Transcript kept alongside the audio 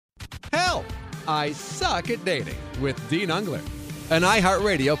I Suck at Dating with Dean Ungler, an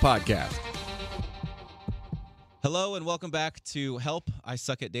iHeartRadio podcast. Hello and welcome back to Help, I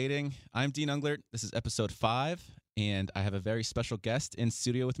Suck at Dating. I'm Dean Unglert. This is episode 5, and I have a very special guest in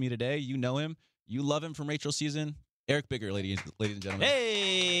studio with me today. You know him. You love him from Rachel season. Eric Bigger, ladies and gentlemen.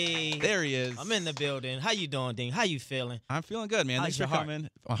 Hey! There he is. I'm in the building. How you doing, Dean? How you feeling? I'm feeling good, man. How's Thanks your for heart? coming.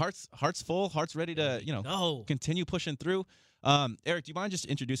 My heart's full. Heart's ready to, continue pushing through. Eric, do you mind just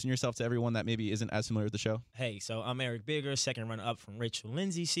introducing yourself to everyone that maybe isn't as familiar with the show? Hey, so I'm Eric Bigger, second runner-up from Rachel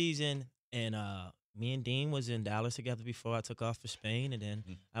Lindsay season, and me and Dean was in Dallas together before I took off for Spain, and then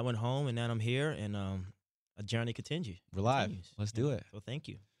I went home, and now I'm here, and a journey continues. We're live. Let's do it. So thank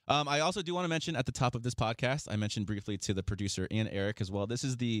you. I also do want to mention at the top of this podcast, I mentioned briefly to the producer and Eric as well, this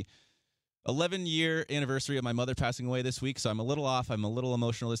is the 11-year anniversary of my mother passing away this week, so I'm a little off. I'm a little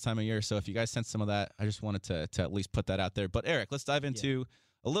emotional this time of year, so if you guys sense some of that, I just wanted to at least put that out there. But Eric, let's dive into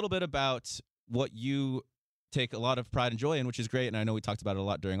a little bit about what you take a lot of pride and joy in, which is great, and I know we talked about it a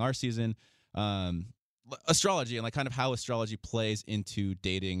lot during our season. Astrology and like kind of how astrology plays into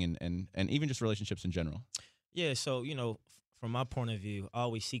dating and even just relationships in general. Yeah, so, from my point of view, I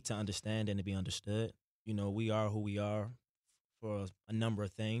always seek to understand and to be understood. We are who we are for a number of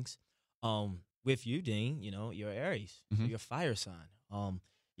things. With you, Dean, you're Aries. So you're a fire sign.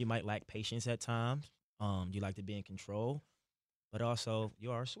 You might lack patience at times. You like to be in control, but also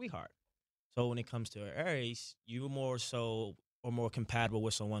you are a sweetheart. So when it comes to Aries, you're more compatible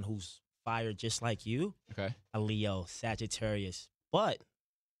with someone who's fire just like you. Okay. A Leo, Sagittarius. But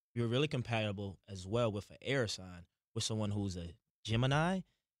you're really compatible as well with an air sign, with someone who's a Gemini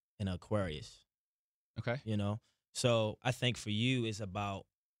and an Aquarius. Okay. So I think for you it's about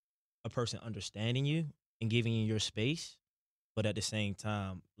a person understanding you and giving you your space, but at the same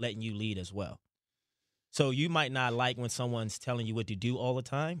time letting you lead as well. So you might not like when someone's telling you what to do all the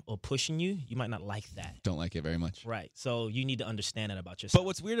time or pushing you. You might not like that. Don't like it very much. Right. So you need to understand that about yourself. But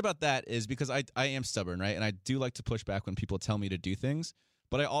what's weird about that is because I am stubborn, right? And I do like to push back when people tell me to do things,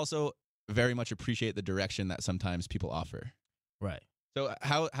 but I also very much appreciate the direction that sometimes people offer. Right. So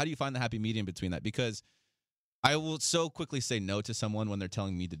how do you find the happy medium between that? Because I will so quickly say no to someone when they're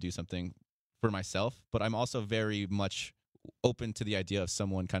telling me to do something for myself, but I'm also very much open to the idea of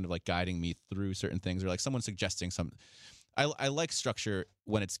someone kind of like guiding me through certain things or like someone suggesting something. I like structure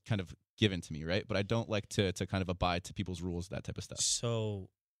when it's kind of given to me, right? But I don't like to kind of abide to people's rules, that type of stuff. So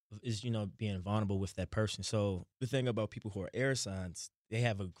is, being vulnerable with that person. So the thing about people who are air signs, they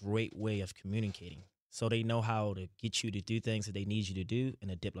have a great way of communicating. So they know how to get you to do things that they need you to do in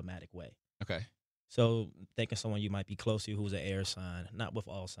a diplomatic way. Okay. So thinking someone you might be close to who's an air sign, not with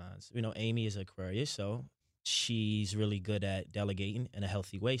all signs. Amy is Aquarius, so she's really good at delegating in a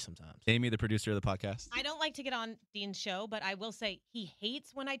healthy way sometimes. Amy, the producer of the podcast. I don't like to get on Dean's show, but I will say he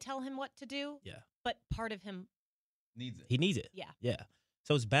hates when I tell him what to do. Yeah. But part of him Needs it. He needs it. Yeah. Yeah.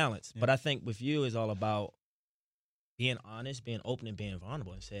 So it's balanced. Yeah. But I think with you is all about being honest, being open, and being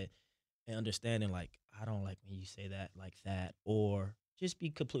vulnerable and understanding, like, I don't like when you say that like that, or just be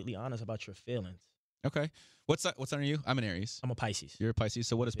completely honest about your feelings. Okay. What sign are you? I'm an Aries. I'm a Pisces. You're a Pisces.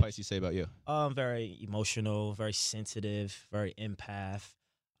 So what does Yes. Pisces say about you? I'm very emotional, very sensitive, very empath.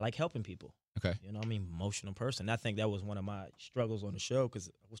 I like helping people. Okay. I'm an emotional person. I think that was one of my struggles on the show because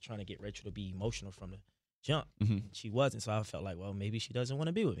I was trying to get Rachel to be emotional from the jump. Mhm. She wasn't, so I felt like, well, maybe she doesn't want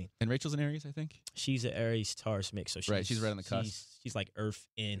to be with me. And Rachel's an Aries, I think. She's an Aries Taurus mix, so Right, she's right on the cusp. She's like Earth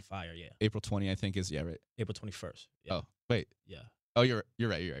and Fire, yeah. April 20, I think, is right. April 21st. Yeah. Oh, wait. Yeah. Oh, you're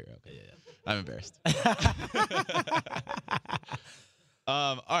right. Okay. Yeah. I'm embarrassed.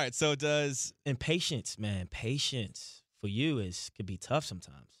 All right. So does And patience, man. Patience for you could be tough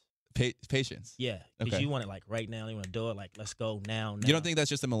sometimes. patience? Yeah, because Okay. you want it like right now. You want to do it like let's go now. You don't think that's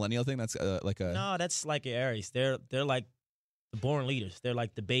just a millennial thing? That's like a No, that's like an Aries. They're like the born leaders. They're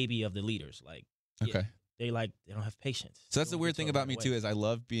like the baby of the leaders. Like okay. they don't have patience. So that's They the wanna weird get thing to it about right me away. too is I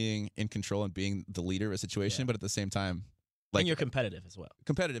love being in control and being the leader of a situation, Yeah. but at the same time, And you're competitive as well.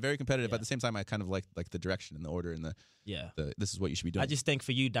 competitive, very competitive. But Yeah. at the same time, I kind of like the direction and the order and Yeah. the this is what you should be doing. I just think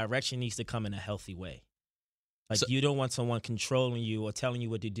for you, direction needs to come in a healthy way. Like So- you don't want someone controlling you or telling you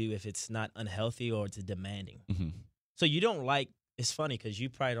what to do if it's not unhealthy or it's demanding. Mhm. So you don't like. It's funny because you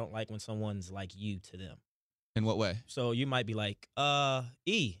probably don't like when someone's like you to them. In what way? So you might be like,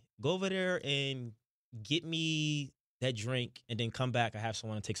 E, go over there and get me that drink and then come back. I have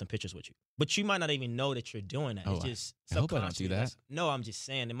someone to take some pictures with you. But you might not even know that you're doing that. Oh, It's just I hope I don't do subconsciously. that. No, I'm just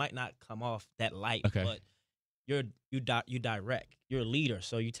saying it might not come off that light, Okay. but you direct. You're a leader,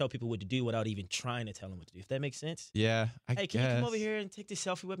 so you tell people what to do without even trying to tell them what to do. If that makes sense. Yeah, I Hey, can you come over here and take this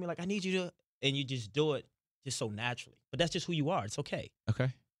selfie with me? Like, I need you to, and you just do it just so naturally. But that's just who you are. It's okay. Okay.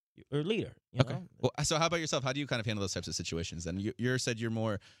 you're a leader. You Okay. know? Well, so how about yourself? How do you kind of handle those types of situations? And you said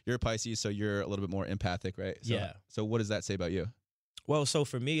you're a Pisces, so you're a little bit more empathic, right? So, Yeah. So what does that say about you? Well, so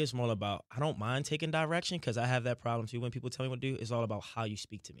for me, it's more about I don't mind taking direction because I have that problem too. When people tell me what to do, it's all about how you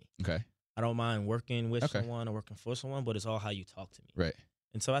speak to me. Okay. I don't mind working with Okay. someone or working for someone, but it's all how you talk to me. Right.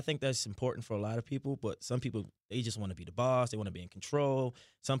 And so I think that's important for a lot of people, but some people, they just want to be the boss. They want to be in control.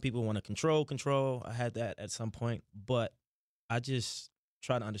 Some people want to control. I had that at some point, but I just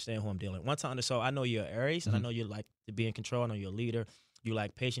try to understand who I'm dealing with. Once I understand, so I know you're Aries, and I know you like to be in control. I know you're a leader. You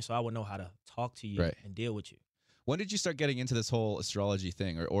like patience, so I would know how to talk to you Right. and deal with you. When did you start getting into this whole astrology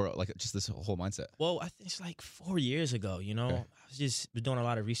thing or like just this whole mindset? Well, I think it's like 4 years ago, you know. Okay. I was just doing a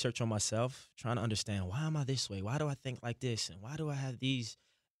lot of research on myself, trying to understand why am I this way? Why do I think like this? And why do I have these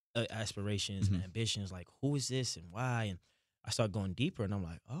aspirations and ambitions? Like, who is this and why? And I started going deeper, and I'm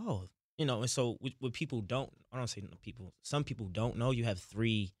like, oh, you know. And so what people don't, I don't say people, some people don't know, you have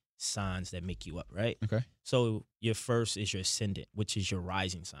 3 signs that make you up, right? Okay. So your first is your ascendant, which is your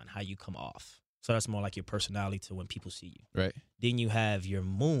rising sign, how you come off. So that's more like your personality to when people see you. Right. Then you have your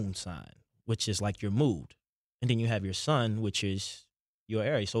moon sign, which is like your mood. And then you have your sun, which is your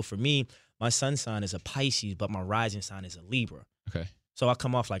Aries. So for me, my sun sign is a Pisces, but my rising sign is a Libra. Okay. So I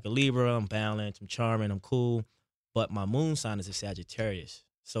come off like a Libra. I'm balanced, I'm charming, I'm cool. But my moon sign is a Sagittarius.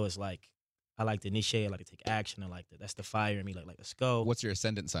 So it's like, I like to initiate, I like to take action. That's the fire in me. Like, let's go. What's your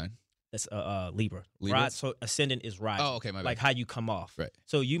ascendant sign? That's Libra. Libra? Right? So ascendant is rising. Oh, okay, my bad. Like how you come off. Right.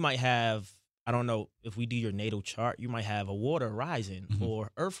 So you might have, I don't know, if we do your natal chart, you might have a water rising or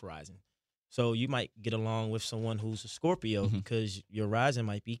earth rising. So you might get along with someone who's a Scorpio because your rising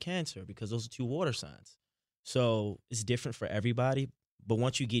might be Cancer because those are 2 water signs. So it's different for everybody. But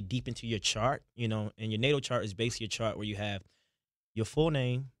once you get deep into your chart, you know, and your natal chart is basically a chart where you have your full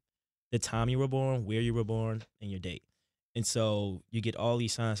name, the time you were born, where you were born, and your date. And so you get all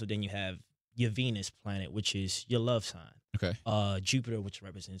these signs. So then you have your Venus planet, which is your love sign. Okay. Jupiter, which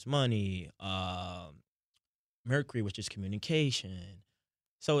represents money, Mercury, which is communication.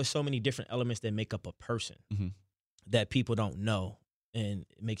 So it's so many different elements that make up a person that people don't know. And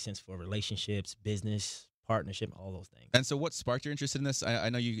it makes sense for relationships, business, partnership, all those things. And so what sparked your interest in this? I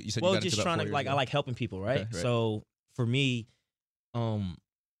know you said Well, you got just into trying about 4 to, years like, ago. I like helping people, right? Okay, right. So for me,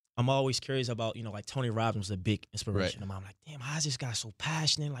 I'm always curious about, you know, like Tony Robbins was a big inspiration. Right. I'm like, damn, how is this guy so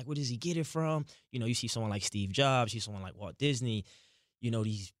passionate? Like, where does he get it from? You know, you see someone like Steve Jobs, you see someone like Walt Disney, you know,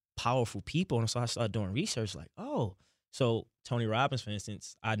 these powerful people. And so I started doing research like, oh, so Tony Robbins, for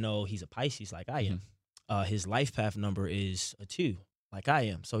instance, I know he's a Pisces like I am. His life path number is a 2 like I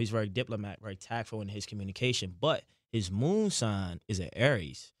am. So he's very diplomat, very tactful in his communication. But his moon sign is an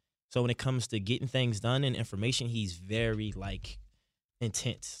Aries. So when it comes to getting things done and information, he's very like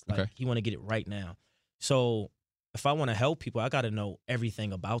intense. Like he want to get it right now. So if I want to help people, I got to know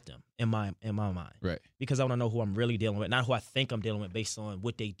everything about them in my mind. Right. Because I want to know who I'm really dealing with, not who I think I'm dealing with based on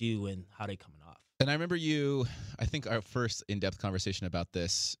what they do and how they coming off. And I remember I think our first in-depth conversation about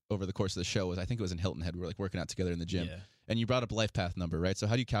this over the course of the show was, I think it was in Hilton Head. We were like working out together in the gym. Yeah. And you brought up life path number, right? So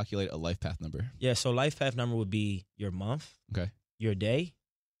how do you calculate a life path number? Yeah, so life path number would be your month, your day,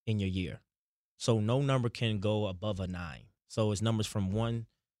 and your year. So no number can go above a 9. So it's numbers from 1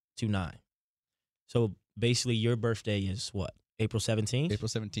 to 9. So basically your birthday is what? April 17th? April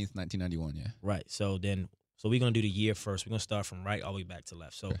 17th, 1991, yeah. Right. So we're going to do the year first. We're going to start from right all the way back to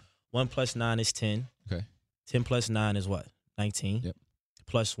left. So 1 plus 9 is 10. Okay. 10 plus 9 is what? 19. Yep.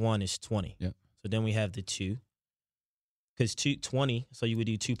 Plus 1 is 20. Yep. So then we have the 2. Because 20, so you would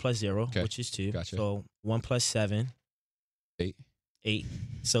do 2 plus 0, which is 2. Gotcha. So 1 plus 7. 8. 8.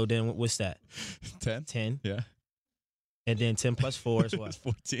 So then what's that? 10. 10. Yeah. And then 10 plus 4 is It's what?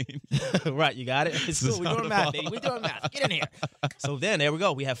 14. Right, you got it? It's The cool. We're sound doing of math, all. baby. We're doing math. Get in here. So then, there we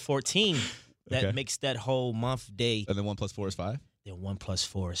go. We have 14. That Okay. makes that whole month, day. And then 1 plus 4 is 5. Then 1 plus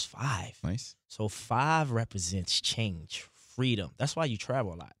 4 is 5. Nice. So 5 represents change, freedom. That's why you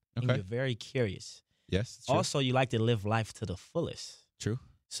travel a lot. And Okay. you're very curious. Yes. It's true. Also, you like to live life to the fullest. True.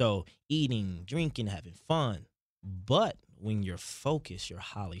 So eating, drinking, having fun. But when you're focused, you're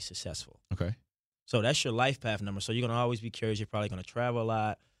highly successful. Okay. So that's your life path number. So you're gonna always be curious. You're probably gonna travel a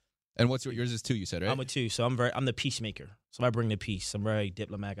lot. And yours is 2, you said, right? I'm a 2, so I'm the peacemaker. So I bring the peace. I'm very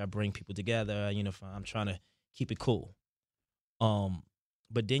diplomatic. I bring people together. I unify. I'm trying to keep it cool.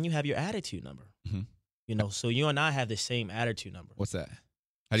 But then you have your attitude number. Mhm. You know, so you and I have the same attitude number. What's that?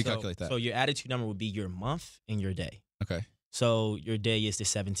 How do you calculate that? So your attitude number would be your month and your day. Okay. So your day is the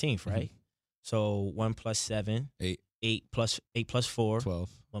 17th, right? Mm-hmm. So 1 plus 7. 8. 8 plus 4. 12.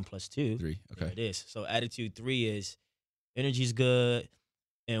 1 plus 2. 3. There Okay. it is. So attitude 3 is energy's good,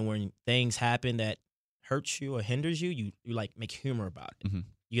 and when things happen that hurts you or hinders you, you like make humor about it. Mhm.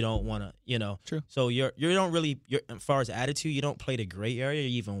 You don't want to, True. So you don't really, as far as attitude, you don't play the gray area,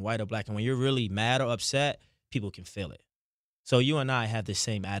 even white or black. And when you're really mad or upset, people can feel it. So you and I have the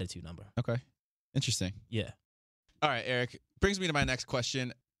same attitude number. Okay. Interesting. Yeah. All right, Eric. Brings me to my next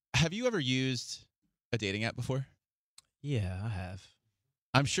question. Have you ever used a dating app before? Yeah, I have.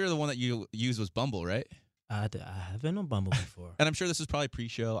 I'm sure the one that you used was Bumble, right? I have been on Bumble before. And I'm sure this is probably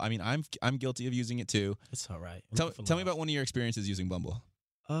pre-show. I mean, I'm guilty of using it too. It's all right. Tell me about one of your experiences using Bumble.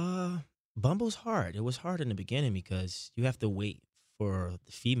 Bumble's hard. It was hard in the beginning because you have to wait for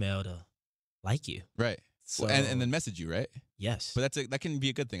the female to like you. Right. So, and then message you, right? yes. But that can be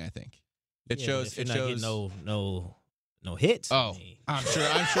a good thing, I think. It Yeah, shows. if you're It not getting shows. no hits. Oh, from me. I'm sure.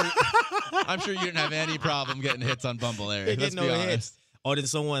 I'm sure you didn't have any problem getting hits on Bumble, Eric. They Let's get be no honest. hits. Or then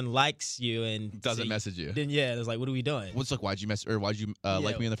someone likes you and Doesn't message you. Then it's like, what are we doing? What's like? Why'd you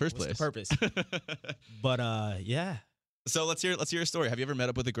like me in the first what's place? the purpose? But yeah. So let's hear a story. Have you ever met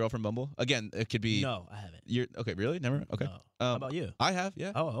up with a girl from Bumble? Again, it could be. No, I haven't. You're okay. Really? Never. Okay. No. How about you? I have.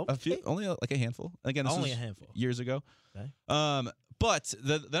 Yeah. Oh, okay. A few. Only like a handful. Again, this Only was a handful. years ago. Okay. But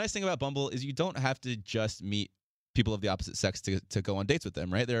the nice thing about Bumble is you don't have to just meet people of the opposite sex to go on dates with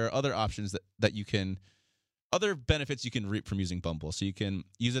them, right? There are other options that you can, other benefits you can reap from using Bumble. So you can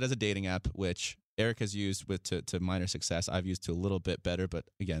use it as a dating app, which Eric has used to minor success. I've used to a little bit better, but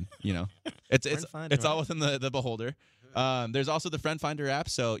again, it's Friend finder, all right? within the beholder. There's also the Friend Finder app.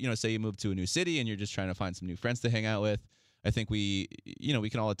 So, say you move to a new city and you're just trying to find some new friends to hang out with. I think we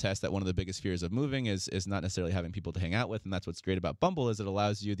can all attest that one of the biggest fears of moving is not necessarily having people to hang out with. And that's what's great about Bumble is it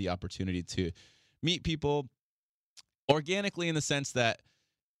allows you the opportunity to meet people organically in the sense that,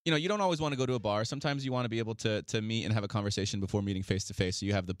 you don't always want to go to a bar. Sometimes you want to be able to meet and have a conversation before meeting face to face. So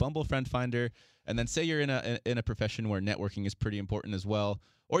you have the Bumble Friend Finder, and then say you're in a profession where networking is pretty important as well,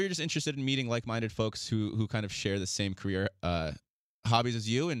 or you're just interested in meeting like-minded folks who kind of share the same career hobbies as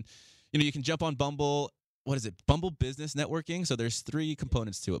you, and you can jump on Bumble. What is it? Bumble Business Networking. So there's 3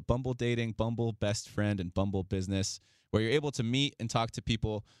 components to it: Bumble Dating, Bumble Best Friend, and Bumble Business, where you're able to meet and talk to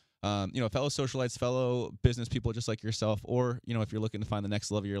people. Fellow socialites, fellow business people just like yourself, or, if you're looking to find the next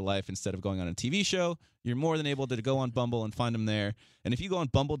love of your life instead of going on a TV show, you're more than able to go on Bumble and find them there. And if you go on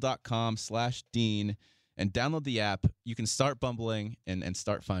bumble.com/Dean and download the app, you can start bumbling and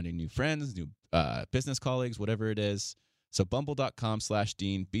start finding new friends, new business colleagues, whatever it is. So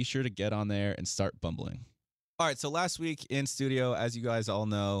bumble.com/Dean, be sure to get on there and start bumbling. All right, so last week in studio, as you guys all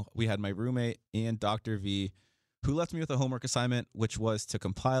know, we had my roommate and Dr. V, who left me with a homework assignment, which was to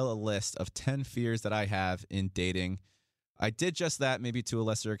compile a list of 10 fears that I have in dating. I did just that, maybe to a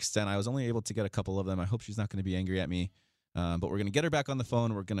lesser extent. I was only able to get a couple of them. I hope she's not going to be angry at me. But we're going to get her back on the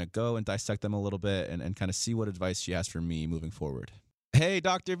phone. We're going to go and dissect them a little bit and kind of see what advice she has for me moving forward. Hey,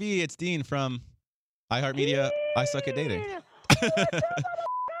 Dr. V, it's Dean from iHeartMedia. I Suck at Dating.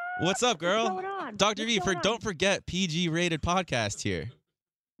 What's up, girl? What's going on? Dr. What's V, going on? don't forget PG-rated podcast here.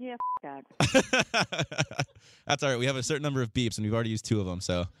 Yeah, that. That's all right. We have a certain number of beeps, and we've already used 2 of them.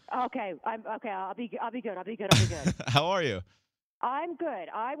 So, Okay, I'll be good. how are you? I'm good.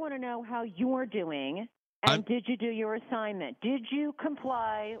 I want to know how you're doing, I'm- and did you do your assignment? Did you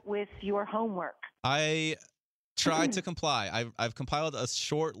comply with your homework? I tried to comply. I've compiled a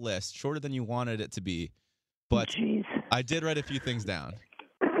short list, shorter than you wanted it to be, but Jeez. I did write a few things down.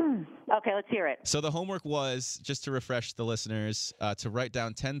 Okay, let's hear it. So the homework was, just to refresh the listeners, to write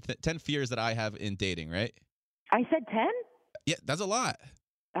down 10 fears that I have in dating, right? I said 10? Yeah, that's a lot.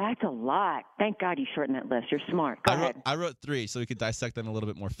 That's a lot. Thank God you shortened that list. You're smart. Go ahead. I wrote 3 so we could dissect them a little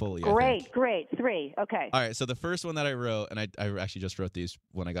bit more fully. I think. Great. 3. Okay. All right, so the first one that I wrote, and I actually just wrote these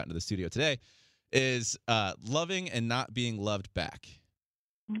when I got into the studio today, is loving and not being loved back.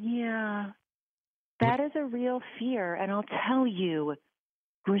 Yeah. That is a real fear, and I'll tell you,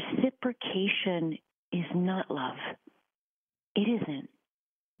 reciprocation is not love. It isn't.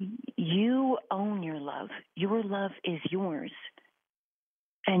 You own your love. Your love is yours.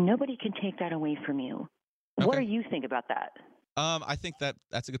 And nobody can take that away from you. What do Okay. you think about that? I think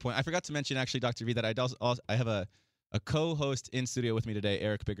that's a good point. I forgot to mention, actually, Dr. V, that I have a co-host in studio with me today,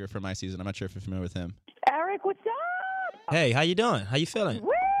 Eric Bigger from my season. I'm not sure if you're familiar with him. Eric, what's up? Hey, how you doing? How you feeling? Woo!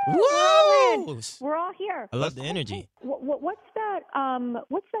 Woo! We're all here. I love the energy. What's that?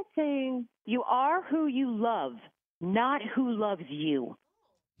 What's that saying? You are who you love, not who loves you.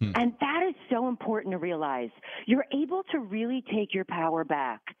 And that is so important to realize. You're able to really take your power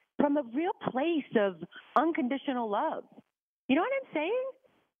back from a real place of unconditional love. You know what I'm saying?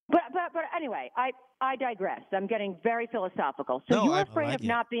 But anyway, I digress. I'm getting very philosophical. So No, you're I afraid like of it.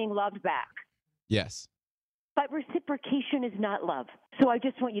 not being loved back. Yes. But reciprocation is not love. So I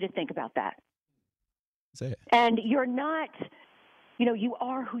just want you to think about that. Say it. And You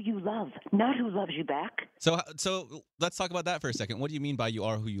are who you love, not who loves you back. So let's talk about that for a second. What do you mean by you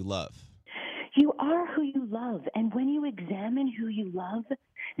are who you love? You are who you love. And when you examine who you love,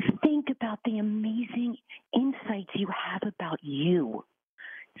 think about the amazing insights you have about you.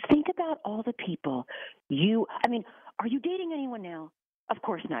 Think about all the people are you dating anyone now? Of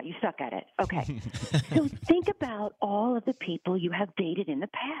course not. You suck at it. Okay. So think about all of the people you have dated in the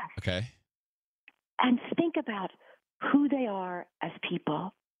past. Okay. And think about who they are as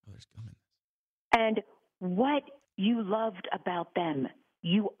people and what you loved about them.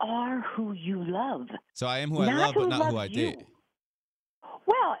 You are who you love. So I am who I love, but not who I you. date.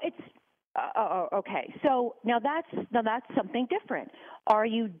 Well, it's okay. So now that's something different. Are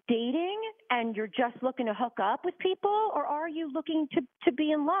you dating and you're just looking to hook up with people, or are you looking to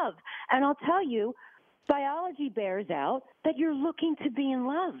be in love? And I'll tell you, biology bears out that you're looking to be in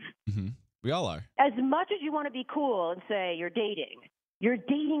love. Mm-hmm. We all are. As much as you want to be cool and say you're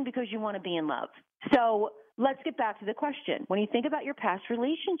dating because you want to be in love. So let's get back to the question. When you think about your past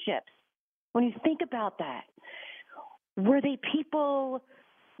relationships, when you think about that, were they people?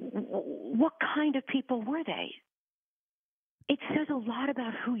 What kind of people were they? It says a lot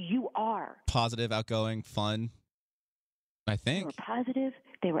about who you are. Positive, outgoing, fun, I think. They were positive,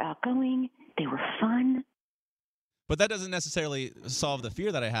 they were outgoing, they were fun. But that doesn't necessarily solve the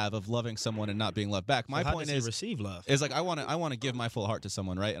fear that I have of loving someone and not being loved back. My how point does he is receive love. Is like I want to give my full heart to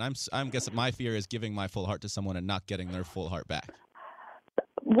someone, right? And I'm guessing my fear is giving my full heart to someone and not getting their full heart back.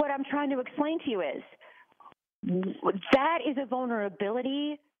 What I'm trying to explain to you is that is a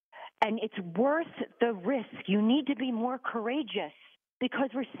vulnerability, and it's worth the risk. You need to be more courageous because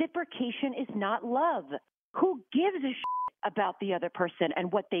reciprocation is not love. Who gives a shit about the other person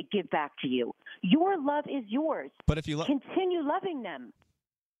and what they give back to you? Your love is yours. But if you continue loving them.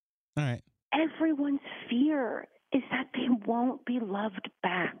 All right. Everyone's fear is that they won't be loved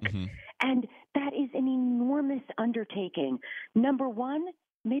back. Mm-hmm. And that is an enormous undertaking. Number one,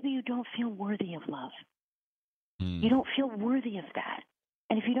 maybe you don't feel worthy of love. You don't feel worthy of that.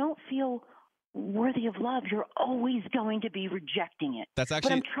 And if you don't feel worthy of love, you're always going to be rejecting it. That's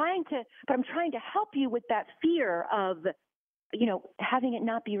actually. But I'm trying to help you with that fear of, having it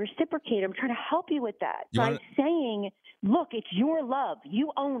not be reciprocated. I'm trying to help you with that by saying, look, it's your love.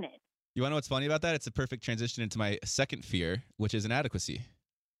 You own it. You want to know what's funny about that? It's a perfect transition into my second fear, which is inadequacy.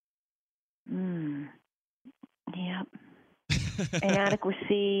 Yep.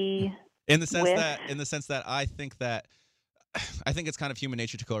 Inadequacy. In the sense that I think it's kind of human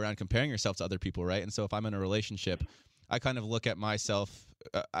nature to go around comparing yourself to other people, right? And so if I'm in a relationship, I kind of look at myself,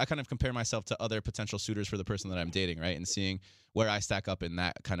 I kind of compare myself to other potential suitors for the person that I'm dating, right? And seeing where I stack up in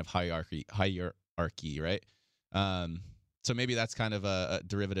that kind of hierarchy, right? So maybe that's kind of a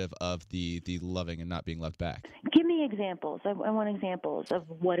derivative of the loving and not being loved back. Give me examples. I want examples of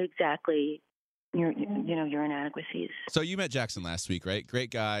what exactly your inadequacies. So you met Jackson last week, right? Great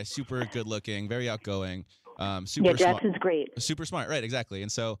guy, super good looking, very outgoing, super Jackson's smart, great. super smart, right? Exactly.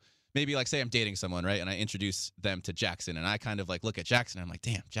 And so maybe like say I'm dating someone, right? And I introduce them to Jackson, and I kind of like look at Jackson, and I'm like,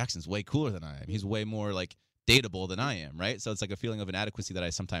 damn, Jackson's way cooler than I am. He's way more like dateable than I am, right? So it's like a feeling of inadequacy that I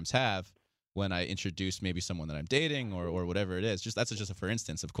sometimes have when I introduce maybe someone that I'm dating or whatever it is. That's just a for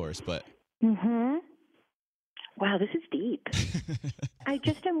instance, of course, but. Mm-hmm. Wow, this is deep. I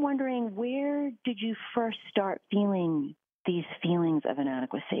just am wondering, where did you first start feeling these feelings of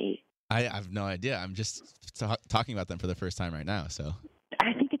inadequacy? I have no idea. I'm just talking about them for the first time right now. So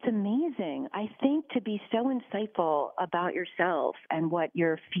I think it's amazing. I think to be so insightful about yourself and what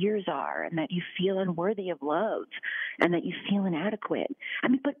your fears are, and that you feel unworthy of love, and that you feel inadequate. I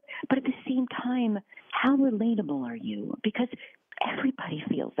mean, but at the same time, how relatable are you? Because everybody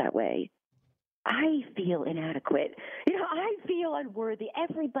feels that way. I feel inadequate. I feel unworthy.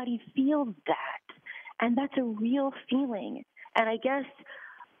 Everybody feels that. And that's a real feeling. And I guess,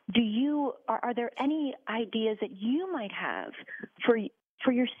 are there any ideas that you might have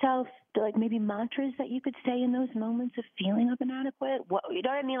for yourself, like maybe mantras that you could say in those moments of feeling of inadequate? You know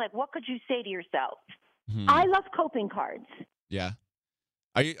what I mean? Like, what could you say to yourself? Mm-hmm. I love coping cards. Yeah.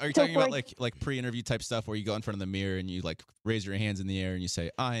 Are you talking about like pre-interview type stuff where you go in front of the mirror and you like raise your hands in the air and you say,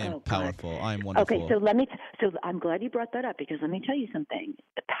 I am powerful, I am wonderful? Okay, so I'm glad you brought that up, because let me tell you something.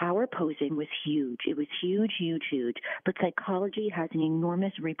 Power posing was huge. It was huge, huge, huge. But psychology has an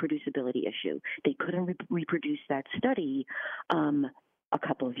enormous reproducibility issue. They couldn't reproduce that study a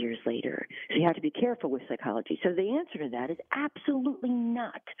couple of years later. So you have to be careful with psychology. So the answer to that is absolutely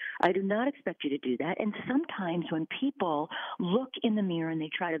not. I do not expect you to do that. And sometimes when people look in the mirror and they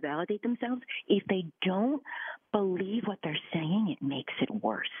try to validate themselves, if they don't believe what they're saying, it makes it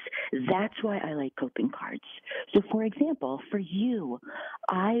worse. That's why I like coping cards. So, for example, for you,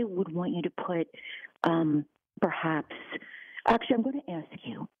 I would want you to put perhaps, actually, I'm going to ask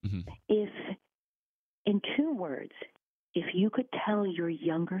you if, in 2 words, if you could tell your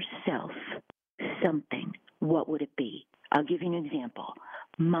younger self something, what would it be? I'll give you an example.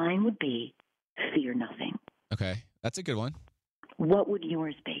 Mine would be fear nothing. Okay, that's a good one. What would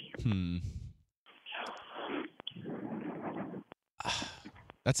yours be?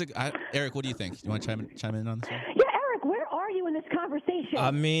 Eric, what do you think? You want to chime in on this one? Yeah, Eric, where are you in this conversation?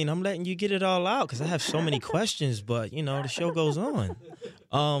 I mean, I'm letting you get it all out because I have so many questions, but the show goes on.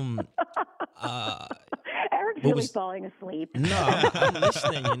 Eric's really falling asleep. No, I'm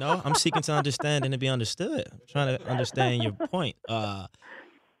listening. I'm seeking to understand and to be understood. I'm trying to understand your point.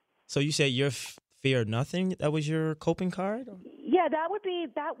 So you say you're fear nothing. That was your coping card? Yeah, that would be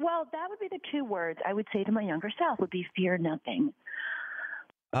that. Well, that would be the 2 words I would say to my younger self. Would be fear nothing.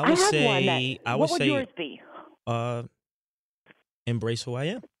 I would say. What would yours be? Embrace who I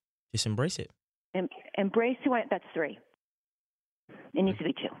am. Just embrace it. Embrace who I am. That's 3. It needs to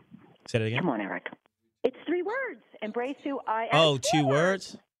be 2. Say that again. Come on, Eric. It's 3 words. Embrace who I am. Oh, 2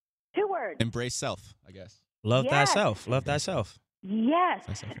 words? 2 words. Embrace self, I guess. Love thyself. Love thyself.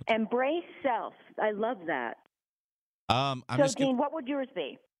 Yes. Embrace self. I love that. Dean, what would yours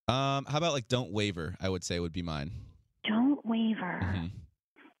be? How about don't waver? I would say would be mine. Don't waver. Mm-hmm.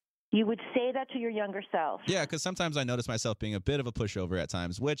 You would say that to your younger self. Yeah, because sometimes I notice myself being a bit of a pushover at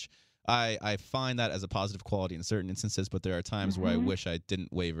times, which I find that as a positive quality in certain instances, but there are times where I wish I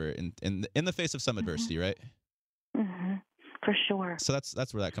didn't waver in the face of some adversity, right? Mm-hmm. For sure. So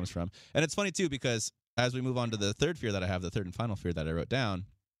that's where that comes from. And it's funny, too, because as we move on to the 3rd fear that I have, the 3rd and final fear that I wrote down,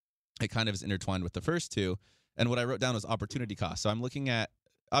 it kind of is intertwined with the first 2. And what I wrote down was opportunity cost. So I'm looking at,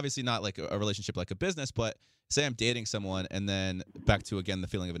 obviously not like a relationship like a business, but say I'm dating someone and then back to, again, the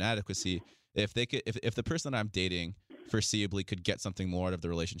feeling of inadequacy. If the person that I'm dating foreseeably could get something more out of the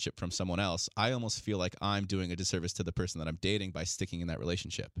relationship from someone else, I almost feel like I'm doing a disservice to the person that I'm dating by sticking in that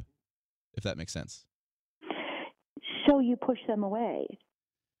relationship, if that makes sense. So you push them away.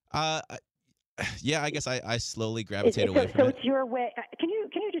 Yeah, I guess I slowly gravitate away from it. So it's your way. Can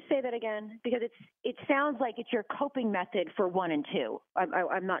you just say that again? Because it sounds like it's your coping method for 1 and 2.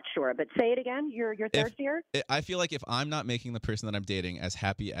 I'm not sure, but say it again. Your 3rd fear. I feel like if I'm not making the person that I'm dating as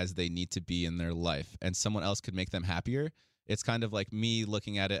happy as they need to be in their life, and someone else could make them happier, it's kind of like me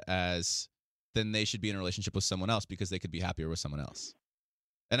looking at it as then they should be in a relationship with someone else because they could be happier with someone else.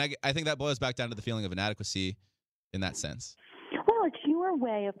 And I think that boils back down to the feeling of inadequacy in that sense. Well, it's your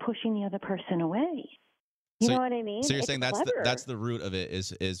way of pushing the other person away. You know what I mean? So you're saying that's the root of it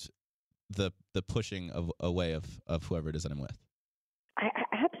is the pushing away of whoever it is that I'm with.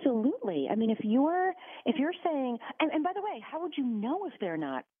 Absolutely. I mean, if you're saying, and by the way, how would you know if they're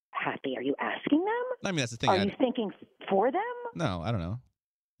not happy? Are you asking them? I mean, that's the thing. Are you thinking for them? No, I don't know.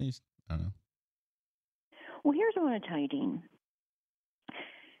 I don't know. Well, here's what I want to tell you, Dean.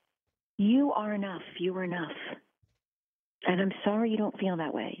 You are enough. You are enough. And I'm sorry you don't feel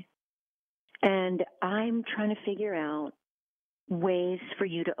that way. And I'm trying to figure out ways for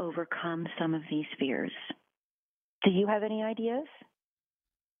you to overcome some of these fears. Do you have any ideas?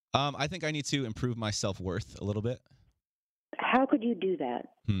 I think I need to improve my self-worth a little bit. How could you do that?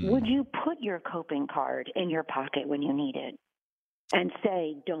 Would you put your coping card in your pocket when you need it and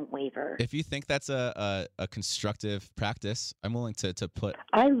say, don't waver? If you think that's a constructive practice, I'm willing to put...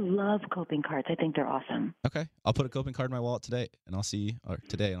 I love coping cards. I think they're awesome. Okay. I'll put a coping card in my wallet today, and I'll see how it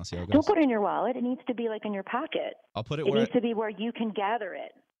goes. Don't put it in your wallet. It needs to be in your pocket. I'll put it It needs to be where you can gather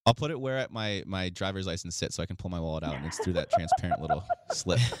it. I'll put it where my driver's license sits so I can pull my wallet out, and it's through that transparent little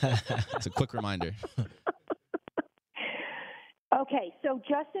slip. It's a quick reminder. Okay, so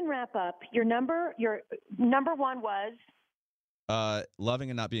just in wrap up, your number 1 was? Loving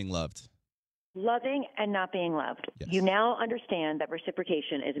and not being loved. Loving and not being loved. Yes. You now understand that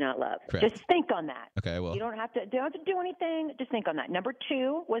reciprocation is not love. Correct. Just think on that. Okay, I will. You don't have to do anything. Just think on that. Number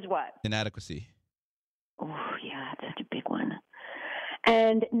 2 was what? Inadequacy. Oh, yeah, that's such a big one.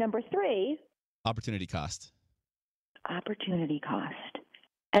 And number 3? Opportunity cost. Opportunity cost.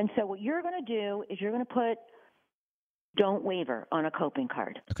 And so what you're going to do is you're going to put don't waver on a coping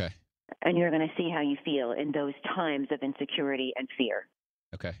card. Okay. And you're going to see how you feel in those times of insecurity and fear.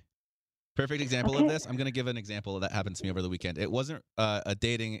 Okay. Perfect example of this. I'm going to give an example that happened to me over the weekend. It wasn't a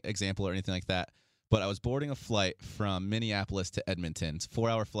dating example or anything like that, but I was boarding a flight from Minneapolis to Edmonton. It's a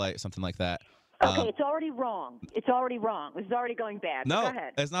 4-hour flight, something like that. Okay, it's already wrong. It's already wrong. This is already going bad. No, Go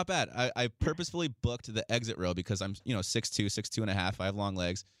ahead. it's not bad. I purposefully booked the exit row because I'm 6'2", 6'2.5". I have long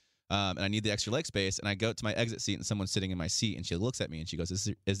legs, and I need the extra leg space. And I go to my exit seat, and someone's sitting in my seat, and she looks at me and she goes,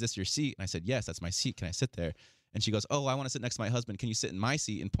 "Is this your seat?" And I said, "Yes, that's my seat. Can I sit there?" And she goes, "Oh, I want to sit next to my husband. Can you sit in my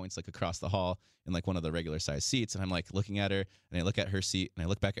seat?" And points like across the hall in like one of the regular size seats. And I'm like looking at her, and I look at her seat, and I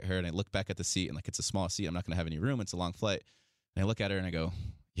look back at her, and I look back at the seat, and like it's a small seat. I'm not going to have any room. It's a long flight. And I look at her, and I go,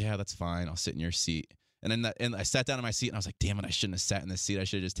 "Yeah, that's fine. I'll sit in your seat." And then I sat down in my seat, and I was like, "Damn it, I shouldn't have sat in this seat. I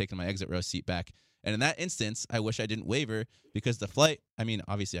should have just taken my exit row seat back." And in that instance, I wish I didn't waver because the flight, I mean,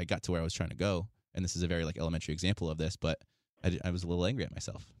 obviously I got to where I was trying to go. And this is a very like elementary example of this, but I was a little angry at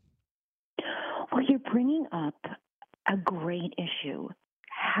myself. Well, you're bringing up a great issue.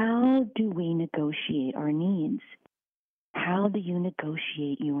 How do we negotiate our needs? How do you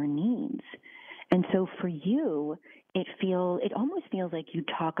negotiate your needs? And so for you, it almost feels like you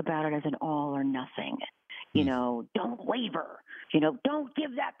talk about it as an all or nothing. You know, don't waver. You know, don't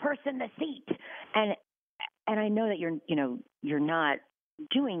give that person the seat. And I know that you're not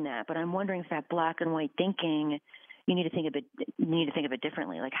doing that, but I'm wondering if that black and white thinking, you need to think of it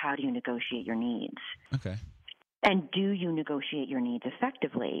differently. Like, how do you negotiate your needs? Okay. And do you negotiate your needs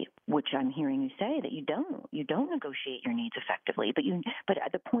effectively? Which I'm hearing you say that you don't. You don't negotiate your needs effectively. But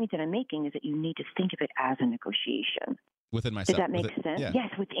the point that I'm making is that you need to think of it as a negotiation. Within myself. Does that make sense? Yeah. Yes,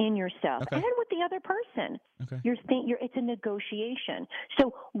 within yourself Okay. and with the other person. Okay. It's a negotiation.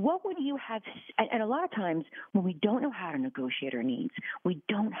 So what would you have? And a lot of times when we don't know how to negotiate our needs, we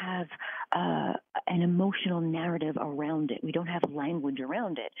don't have an emotional narrative around it. We don't have language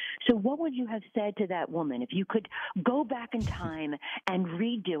around it. So what would you have said to that woman if you could go back in time and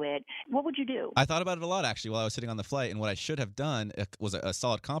redo it? What would you do? I thought about it a lot actually while I was sitting on the flight, and what I should have done was a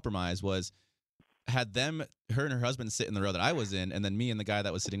solid compromise was had her and her husband sit in the row that I was in, and then me and the guy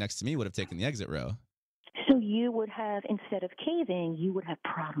that was sitting next to me would have taken the exit row. So you would have, instead of caving, you would have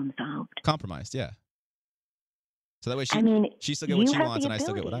problem solved. Compromised, yeah. So that way she still get you what she have wants the and I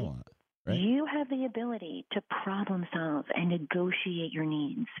still get what I ability. want. Right? You have the ability to problem solve and negotiate your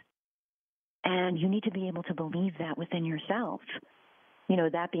needs. And you need to be able to believe that within yourself. You know,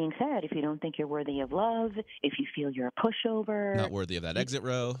 that being said, if you don't think you're worthy of love, if you feel you're a pushover. Not worthy of that exit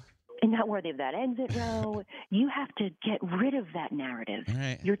row. And not worthy of that exit row, you have to get rid of that narrative. All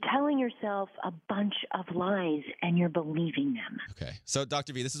right. You're telling yourself a bunch of lies and you're believing them. Okay. So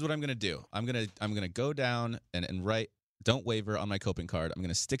Dr. V, this is what I'm going to do. I'm going to go down and write "Don't Waver" on my coping card. I'm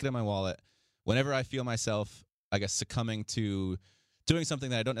going to stick it in my wallet. Whenever I feel myself, I guess, succumbing to doing something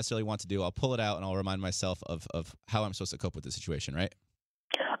that I don't necessarily want to do, I'll pull it out and I'll remind myself of how I'm supposed to cope with the situation, right?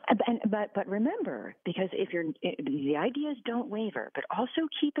 But remember, because the idea is don't waver, but also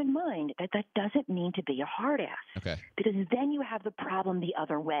keep in mind that doesn't mean to be a hard ass. Okay. Because then you have the problem the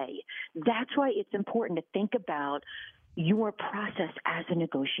other way. That's why it's important to think about your process as a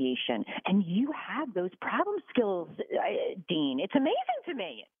negotiation. And you have those problem skills, Dean. It's amazing to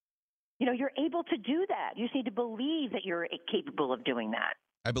me. You know, you're able to do that. You just need to believe that you're capable of doing that.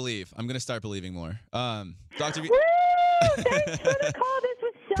 I believe. I'm going to start believing more. Dr. V. Woo! Thanks for the call. This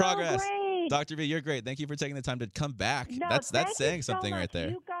was so Progress. great. Dr. V, you're great. Thank you for taking the time to come back. No, that's thank saying you so something right much. there.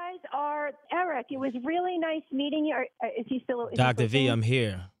 You guys are Eric. It was really nice meeting you. Is he still? Dr. V, I'm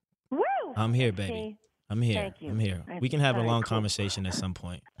here. Woo! I'm here, baby. See? I'm here. Thank you. I'm here. We can have a All right, long cool. conversation at some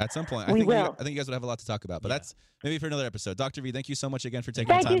point. At some point. I We think will. I think you guys would have a lot to talk about, but Yeah. that's maybe for another episode. Dr. V, thank you so much again for taking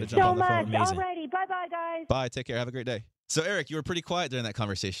Thank the time you to jump so on the phone. much. Amazing. Alrighty, bye, guys. Bye. Take care. Have a great day. So, Eric, you were pretty quiet during that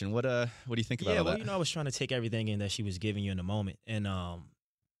conversation. What do you think about Yeah, all well, that? you know, I was trying to take everything in that she was giving you in the moment. And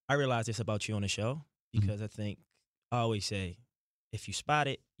I realized this about you on the show because I think I always say, if you spot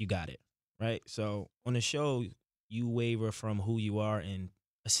it, you got it, right? So on the show, you waver from who you are and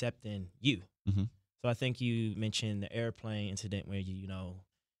accepting you. Mhm. So I think you mentioned the airplane incident where you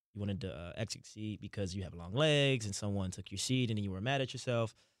wanted to exit seat because you have long legs and someone took your seat and then you were mad at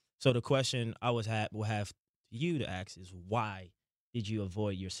yourself. So the question I will have you to ask is, why did you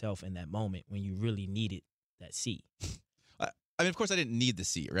avoid yourself in that moment when you really needed that seat? I mean, of course, I didn't need the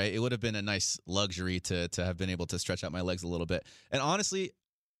seat, right? It would have been a nice luxury to have been able to stretch out my legs a little bit. And honestly,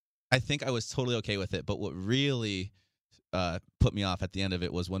 I think I was totally okay with it. But what really put me off at the end of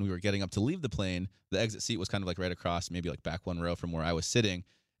it was when we were getting up to leave the plane, the exit seat was kind of like right across, maybe like back one row from where I was sitting.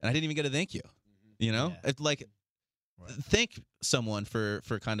 And I didn't even get a thank you, you know? Yeah. It's like, thank someone for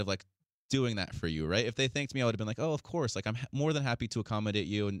kind of like doing that for you, right? If they thanked me, I would have been like, oh, of course. Like, I'm more than happy to accommodate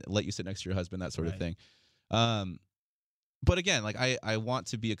you and let you sit next to your husband, that sort of thing. But again, like I want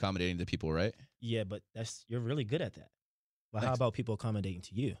to be accommodating to people, right? Yeah, but you're really good at that. But how Thanks. about people accommodating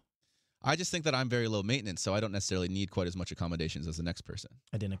to you? I just think that I'm very low maintenance, so I don't necessarily need quite as much accommodations as the next person.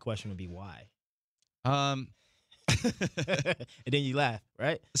 And then the question would be why? Um, And then you laugh,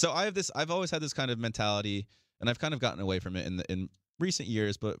 right? so I've always had this kind of mentality, and I've kind of gotten away from it in recent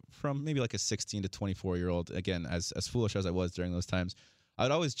years, but from maybe like a 16 to 24-year-old, again, as foolish as I was during those times, I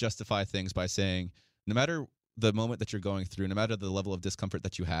would always justify things by saying, no matter the moment that you're going through, no matter the level of discomfort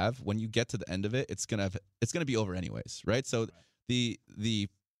that you have, when you get to the end of it, it's gonna be over anyways, right? So the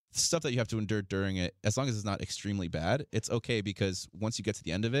stuff that you have to endure during it, as long as it's not extremely bad, it's okay, because once you get to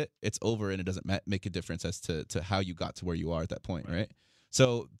the end of it, it's over, and it doesn't make a difference as to how you got to where you are at that point, right?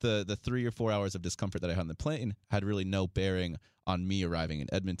 So the 3 or 4 hours of discomfort that I had on the plane had really no bearing on me arriving in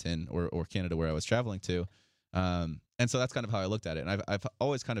Edmonton or Canada, where I was traveling to. And so that's kind of how I looked at it. And I've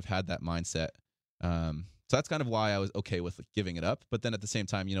always kind of had that mindset. So that's kind of why I was okay with giving it up. But then at the same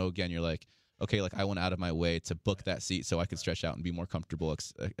time, again, you're like, okay, like I went out of my way to book that seat so I could stretch out and be more comfortable,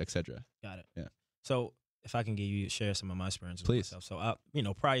 et cetera. Got it. Yeah. So if I can share some of my experiences Please. with myself.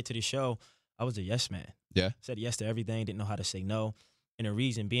 So prior to the show, I was a yes man. Yeah. Said yes to everything, didn't know how to say no. And the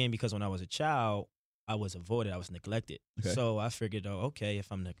reason being because when I was a child, I was avoided, I was neglected. Okay. So I figured, okay,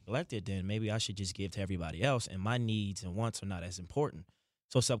 if I'm neglected, then maybe I should just give to everybody else, and my needs and wants are not as important.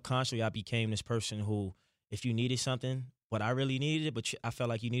 So subconsciously, I became this person who, if you needed something, but I really needed it, but I felt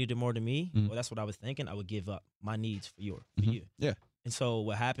like you needed it more than me, well, that's what I was thinking. I would give up my needs for you. Yeah. And so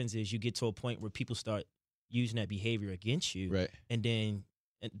what happens is you get to a point where people start using that behavior against you. Right. And then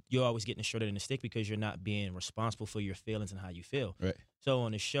you're always getting the short end of the stick because you're not being responsible for your feelings and how you feel. Right. So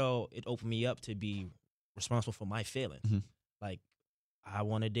on the show, it opened me up to be responsible for my feelings. Like, I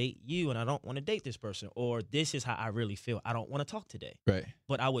want to date you and I don't want to date this person, or this is how I really feel. I don't want to talk today. Right.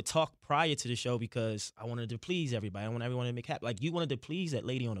 But I would talk prior to the show because I wanted to please everybody. I want everyone to make happy. Like, you wanted to please that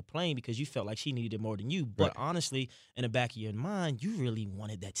lady on the plane because you felt like she needed it more than you. But honestly, in the back of your mind, you really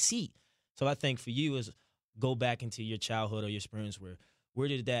wanted that seat. So I think for you is go back into your childhood or your experience where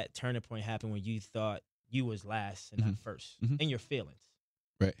did that turning point happen when you thought you was last and not first in your feelings?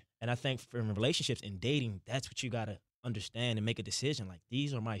 Right. And I think from relationships and dating, that's what you got to understand and make a decision. Like,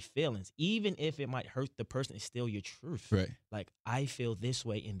 these are my feelings. Even if it might hurt the person, it's still your truth. Right. Like, I feel this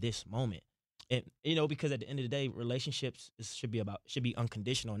way in this moment. And, because at the end of the day, relationships should be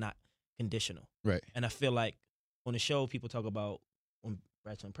unconditional, not conditional. Right. And I feel like on the show, people talk about on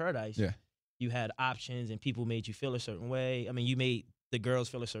Bachelor in Paradise, you had options and people made you feel a certain way. I mean, you made the girls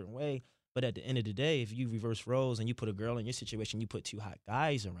feel a certain way. But at the end of the day, if you reverse roles and you put a girl in your situation, you put two hot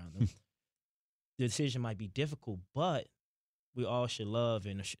guys around them, the decision might be difficult, but we all should love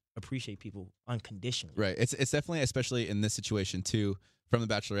and appreciate people unconditionally. Right. It's definitely, especially in this situation too, from The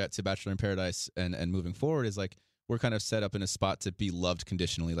Bachelorette to Bachelor in Paradise and moving forward, is like we're kind of set up in a spot to be loved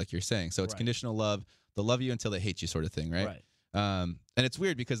conditionally, like you're saying. So it's conditional love. They'll love you until they hate you, sort of thing, right? Right. And it's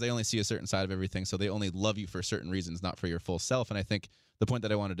weird because they only see a certain side of everything, so they only love you for certain reasons, not for your full self. And I think the point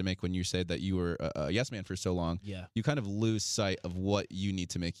that I wanted to make when you said that you were a yes man for so long, you kind of lose sight of what you need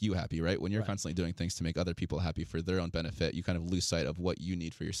to make you happy, right? When you're constantly doing things to make other people happy for their own benefit, you kind of lose sight of what you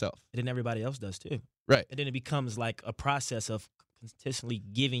need for yourself. And then everybody else does too. Right. And then it becomes like a process of consistently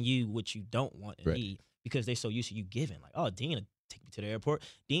giving you what you don't want and need because they're so used to you giving. Like, oh, Dina take me to the airport.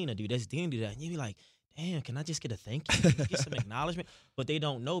 Dina do this, Dina do that. And you be like, damn, can I just get a thank you? Get some acknowledgement? But they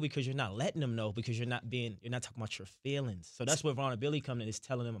don't know because you're not letting them know because you're not talking about your feelings. So that's where vulnerability comes in, is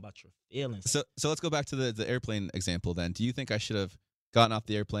telling them about your feelings. So let's go back to the airplane example then. Do you think I should have gotten off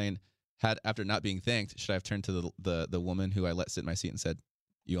the airplane, after not being thanked, should I have turned to the woman who I let sit in my seat and said,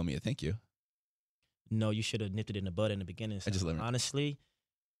 you owe me a thank you? No, you should have nipped it in the bud in the beginning. So just honestly,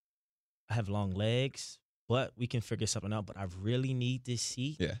 I have long legs, but we can figure something out. But I really need this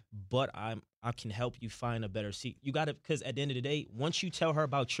seat. Yeah. But I can help you find a better seat. You got to, because at the end of the day, once you tell her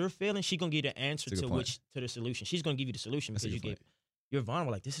about your feelings, she's gonna give you the answer to the solution. She's gonna give you the solution because you're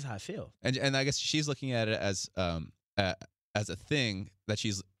vulnerable. Like, this is how I feel. And I guess she's looking at it as a thing that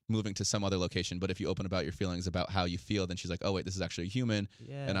she's moving to some other location. But if you open about your feelings about how you feel, then she's like, oh wait, this is actually a human,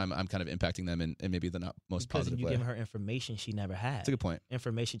 and I'm kind of impacting them in maybe the not most positive way. Because you're giving her information she never had. That's a good point.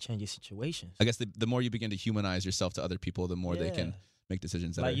 Information changes situations. I guess the more you begin to humanize yourself to other people, the more they can make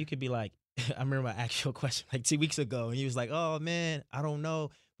decisions. Like, you could be like, I remember my actual question like 2 weeks ago, and he was like, oh man, I don't know.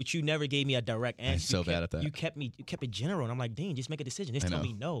 But you never gave me a direct answer. I'm so bad at that. You kept it general. And I'm like, Dean, just make a decision. Just tell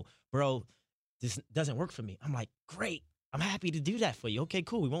me no. Bro, this doesn't work for me. I'm like, great. I'm happy to do that for you. Okay,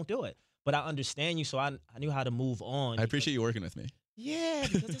 cool. We won't do it. But I understand you, so I knew how to move on. I appreciate you working with me. Yeah,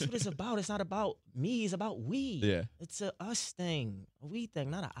 because that's what it's about. It's not about me. It's about we. Yeah. It's a us thing, a we thing,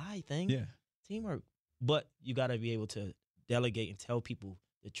 not an I thing. Yeah. Teamwork. But you got to be able to delegate and tell people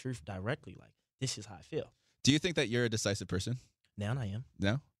the truth directly. Like, this is how I feel. Do you think that you're a decisive person? Now I am.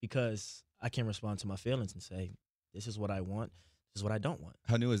 No? Because I can respond to my feelings and say, this is what I want. This is what I don't want.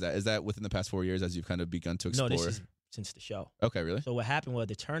 How new is that? Is that within the past 4 years as you've kind of begun to explore? No, this is since the show. Okay, really? So what happened was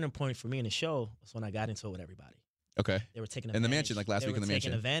the turning point for me in the show was when I got into it with everybody. Okay. They were taking In advantage. the mansion, like last week in the They were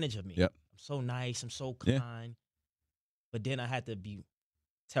mansion. taking advantage of me. Yep. I'm so nice. I'm so Yeah. kind. But then I had to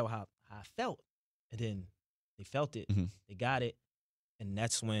tell how I felt. And then they felt it. Mhm. They got it. And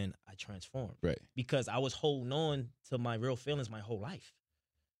that's when I transformed. Right. Because I was holding on to my real feelings my whole life.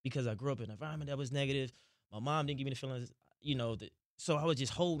 Because I grew up in an environment that was negative. My mom didn't give me the feelings, so I was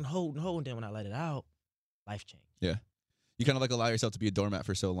just holding. Then when I let it out, life changed. Yeah. You kind of like allow yourself to be a doormat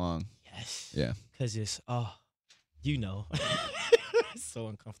for so long. Yes. Yeah. Because it's, it's so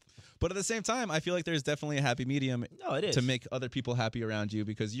uncomfortable. But at the same time, I feel like there's definitely a happy medium No, it is. to make other people happy around you,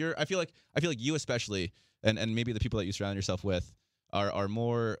 because I feel like you especially, and maybe the people that you surround yourself with are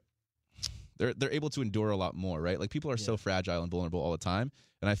more, they're able to endure a lot more, right? Like people are so fragile and vulnerable all the time.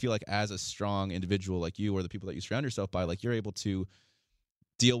 And I feel like as a strong individual like you, or the people that you surround yourself by, like you're able to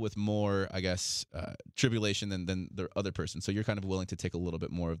deal with more, I guess, tribulation than the other person. So you're kind of willing to take a little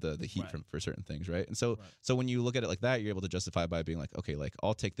bit more of the heat for certain things, right? And so when you look at it like that, you're able to justify by being like, okay, like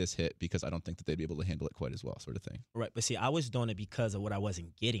I'll take this hit because I don't think that they'd be able to handle it quite as well, sort of thing. Right. But see, I was doing it because of what I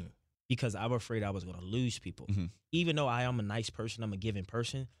wasn't getting, because I was afraid I was going to lose people. Mm-hmm. Even though I am a nice person, I'm a giving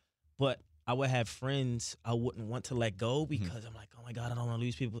person, but I would have friends I wouldn't want to let go because I'm like, oh my God, I don't want to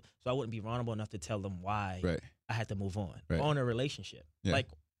lose people. So I wouldn't be vulnerable enough to tell them why I had to move on. Right. Or in a relationship. Yeah. Like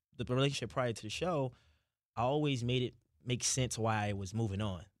the relationship prior to the show, I always made it make sense why I was moving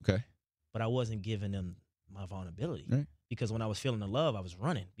on. Okay. But I wasn't giving them my vulnerability. Right. Because when I was feeling the love, I was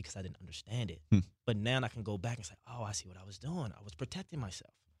running because I didn't understand it. But now I can go back and say, oh, I see what I was doing. I was protecting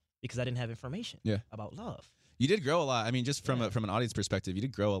myself because I didn't have information about love. You did grow a lot. I mean, just from an audience perspective, you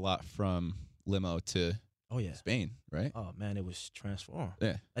did grow a lot from limo to Spain, right? Oh, man, it was transformed.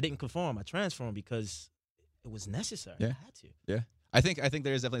 Yeah. I didn't conform. I transformed because it was necessary. Yeah. I had to. Yeah. I think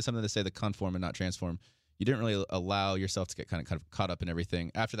there is definitely something to say the conform and not transform. You didn't really allow yourself to get kind of caught up in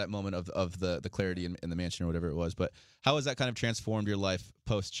everything after that moment of the clarity in the mansion or whatever it was. But how has that kind of transformed your life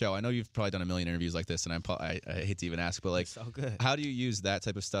post-show? I know you've probably done a million interviews like this, and I hate to even ask, but like, so good. How do you use that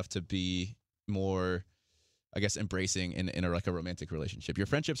type of stuff to be more, I guess, embracing in a romantic relationship? Your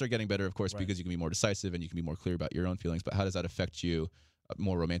friendships are getting better, of course, because you can be more decisive and you can be more clear about your own feelings. But how does that affect you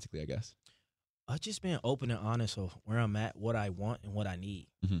more romantically, I guess? Just being open and honest of where I'm at, what I want, and what I need.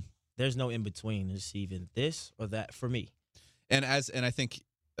 Mm-hmm. There's no in between. It's even this or that for me. And I think,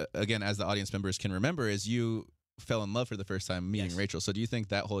 again, as the audience members can remember, is you fell in love for the first time meeting Rachel. So do you think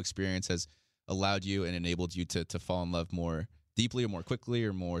that whole experience has allowed you and enabled you to fall in love more deeply or more quickly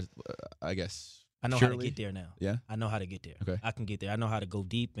or more, I guess, I know surely? how to get there now. Yeah? I know how to get there. Okay. I can get there. I know how to go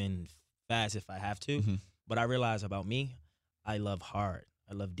deep and fast if I have to. Mm-hmm. But I realize about me, I love hard.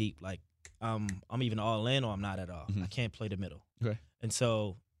 I love deep. Like, I'm even all in or I'm not at all. Mm-hmm. I can't play the middle. Okay. And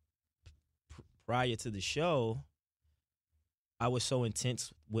so prior to the show, I was so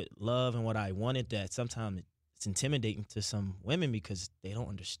intense with love and what I wanted that sometimes it's intimidating to some women because they don't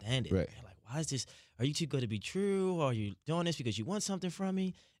understand it. Right. They're like, why is this? Are you too good to be true? Or are you doing this because you want something from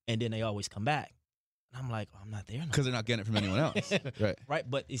me? And then they always come back. And I'm like, oh, I'm not there. Because they're not getting it from anyone else. Right. Right.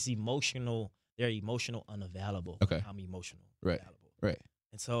 But it's emotional. They're emotional unavailable. Okay. I'm emotional available. Right.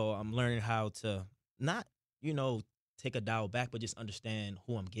 And so I'm learning how to not, take a dial back, but just understand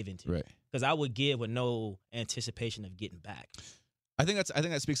who I'm giving to. Right. Because I would give with no anticipation of getting back. I think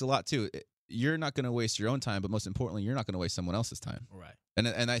that speaks a lot too. You're not going to waste your own time, but most importantly, you're not going to waste someone else's time. Right.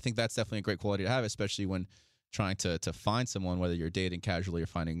 And I think that's definitely a great quality to have, especially when trying to find someone, whether you're dating casually or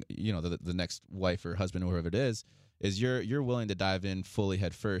finding, the next wife or husband or whoever it is you're willing to dive in fully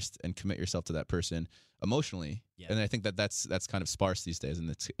head first and commit yourself to that person emotionally. Yeah. And I think that's kind of sparse these days, and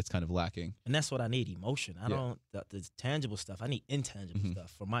it's kind of lacking. And that's what I need, emotion. I don't the tangible stuff. I need intangible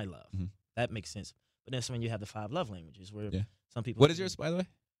stuff for my love. Mm-hmm. That makes sense. But that's when you have the 5 love languages where some people. What is yours, by the way?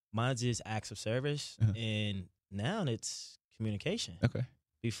 Mine's is acts of service, and now it's communication. Okay.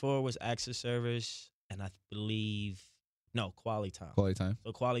 Before it was acts of service, and I believe quality time. Quality time.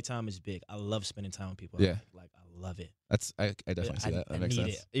 So quality time is big. I love spending time with people. Yeah. Like I love it. I definitely see that. That makes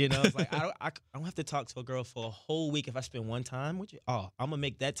sense. It. It's like I don't have to talk to a girl for a whole week if I spend one time with you. Oh, I'm gonna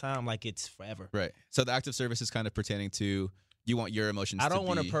make that time like it's forever. Right. So the act of service is kind of pertaining to you want your emotions. I don't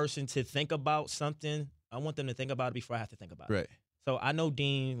want a person to think about something. I want them to think about it before I have to think about it. Right. So I know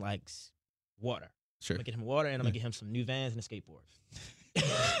Dean likes water. Sure. I'm gonna get him water, and I'm gonna get him some new Vans and a skateboard.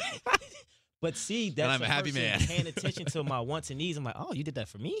 But see, that's I'm a happy man. Paying attention to my wants and needs. I'm like, oh, you did that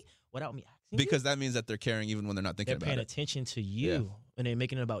for me without me asking. Because that means that they're caring even when they're not thinking about it. They're paying attention to you, and they're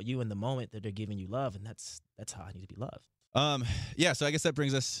making it about you in the moment that they're giving you love, and that's how I need to be loved. Yeah, so I guess that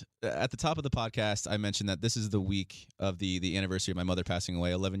brings us at the top of the podcast. I mentioned that this is the week of the anniversary of my mother passing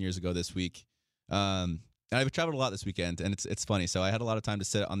away 11 years ago this week. And I've traveled a lot this weekend, and it's funny. So I had a lot of time to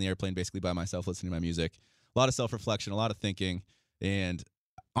sit on the airplane basically by myself listening to my music, a lot of self-reflection, a lot of thinking, and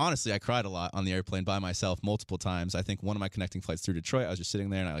honestly, I cried a lot on the airplane by myself multiple times. I think one of my connecting flights through Detroit, I was just sitting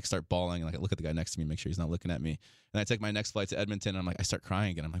there and I like start bawling and like I look at the guy next to me, make sure he's not looking at me. And I take my next flight to Edmonton and I'm like, I start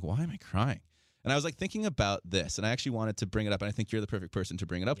crying again. I'm like, why am I crying? And I was like thinking about this, and I actually wanted to bring it up, and I think you're the perfect person to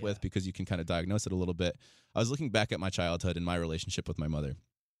bring it up with because you can kind of diagnose it a little bit. I was looking back at my childhood and my relationship with my mother,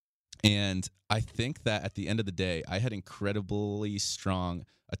 and I think that at the end of the day, I had incredibly strong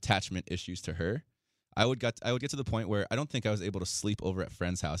attachment issues to her. I would get to the point where I don't think I was able to sleep over at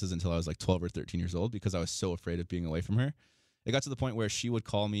friends' houses until I was like 12 or 13 years old because I was so afraid of being away from her. It got to the point where she would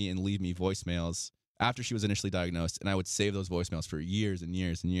call me and leave me voicemails after she was initially diagnosed, and I would save those voicemails for years and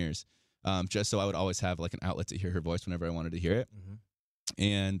years and years. Just so I would always have like an outlet to hear her voice whenever I wanted to hear it. Mm-hmm.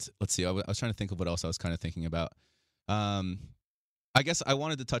 And let's see, I was trying to think of what else I was kind of thinking about. I guess I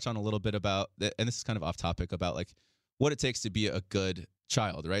wanted to touch on a little bit about, and this is kind of off topic, about like what it takes to be a good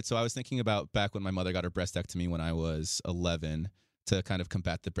child, right? So I was thinking about back when my mother got her breastectomy when I was 11 to kind of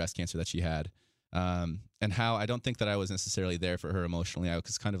combat the breast cancer that she had. And how I don't think that I was necessarily there for her emotionally. I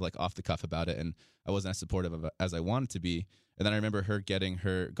was kind of like off the cuff about it, and I wasn't as supportive of it as I wanted to be. And then I remember her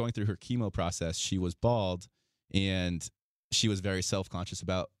going through her chemo process. She was bald, and she was very self-conscious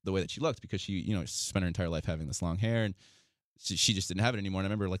about the way that she looked because she, spent her entire life having this long hair, and she just didn't have it anymore. And I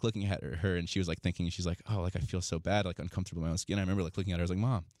remember like looking at her, and she was like thinking, she's like, oh, like I feel so bad, like uncomfortable in my own skin. I remember like looking at her, I was like,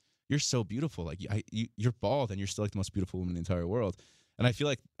 Mom, you're so beautiful. Like you're bald, and you're still like the most beautiful woman in the entire world. And I feel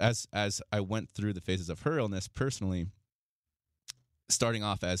like as I went through the phases of her illness personally, starting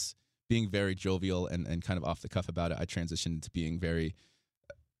off as being very jovial and kind of off the cuff about it, I transitioned into being very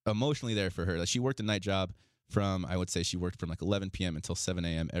emotionally there for her. Like she worked a night job I would say she worked from like 11 p.m. until 7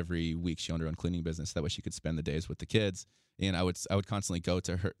 a.m. every week. She owned her own cleaning business. That way she could spend the days with the kids. And I would constantly go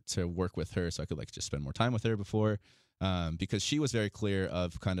to her to work with her so I could like just spend more time with her before, because she was very clear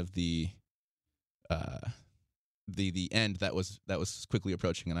of kind of the end that was quickly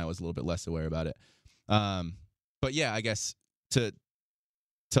approaching, and I was a little bit less aware about it. But yeah, I guess to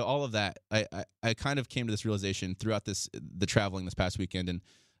all of that, I kind of came to this realization throughout the traveling this past weekend, and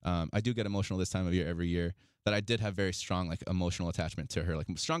I do get emotional this time of year every year, that I did have very strong like emotional attachment to her, like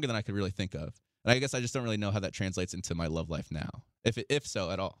stronger than I could really think of. And I guess I just don't really know how that translates into my love life now, if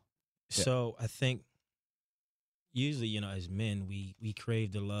so at all. Yeah. So I think usually, as men, we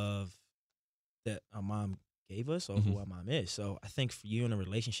crave the love that our mom gave us or who our mom is. So I think for you in a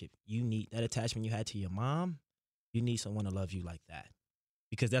relationship, you need that attachment you had to your mom. You need someone to love you like that,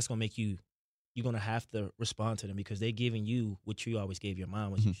 because that's going to make you're going to have to respond to them because they're giving you what you always gave your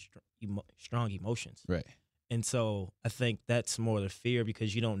mom, which is strong emotions. Right. And so I think that's more the fear,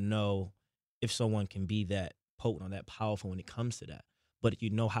 because you don't know if someone can be that potent or that powerful when it comes to that. But you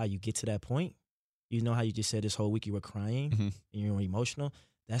know how you get to that point. You know how you just said this whole week you were crying and you're emotional.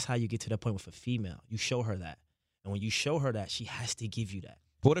 That's how you get to that point with a female. You show her that. And when you show her that, she has to give you that.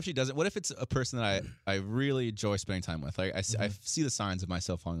 But what if she doesn't? What if it's a person that I really enjoy spending time with? Like I see the signs of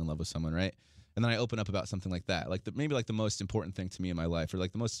myself falling in love with someone, right? And then I open up about something like that, like maybe like the most important thing to me in my life, or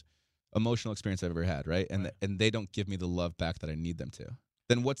like the most emotional experience I've ever had, right? And they don't give me the love back that I need them to.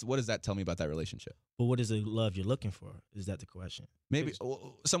 Then what does that tell me about that relationship? But what is the love you're looking for? Is that the question? Maybe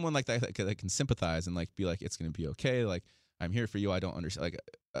someone like that can sympathize and like be like, it's going to be okay. Like, I'm here for you. I don't understand.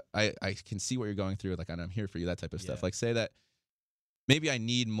 Like, I can see what you're going through. Like, I'm here for you. That type of stuff. Like, say that maybe I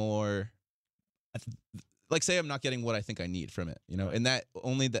need more. Like, say I'm not getting what I think I need from it, and that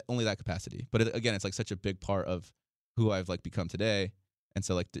only that capacity. But again, it's like such a big part of who I've like become today. And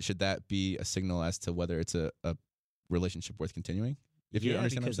so, like, should that be a signal as to whether it's a relationship worth continuing? If you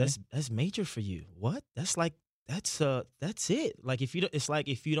understand because what I'm saying? that's major for you. What? That's it. Like it's like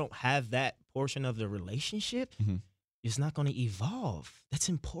if you don't have that portion of the relationship, it's not going to evolve. That's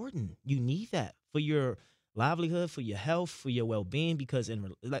important. You need that for your livelihood, for your health, for your well-being. Because in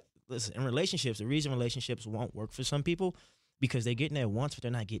relationships, the reason relationships won't work for some people because they're getting their wants, but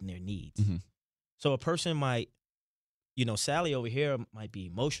they're not getting their needs. So a person might, Sally over here might be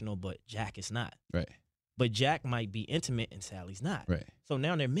emotional, but Jack is not. Right. But Jack might be intimate and Sally's not. Right. So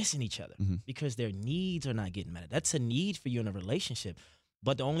now they're missing each other because their needs are not getting met. That's a need for you in a relationship.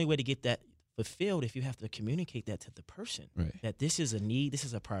 But the only way to get that fulfilled if you have to communicate that to the person. Right. That this is a need, this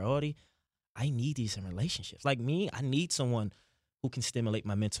is a priority. I need these in relationships. Like me, I need someone who can stimulate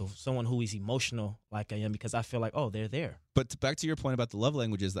my mental, someone who is emotional like I am, because I feel like, oh, they're there. But back to your point about the love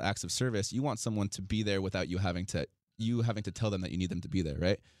languages, the acts of service, you want someone to be there without you having to you having to tell them that you need them to be there,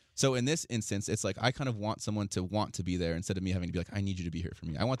 right? So in this instance, it's like I kind of want someone to want to be there instead of me having to be like, I need you to be here for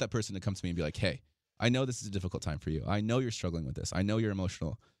me. I want that person to come to me and be like, hey, I know this is a difficult time for you. I know you're struggling with this. I know you're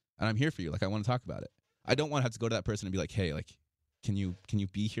emotional, and I'm here for you. Like, I want to talk about it. I don't want to have to go to that person and be like, hey, like, can you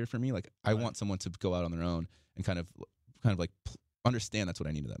be here for me? Like, I want someone to go out on their own and kind of like understand that's what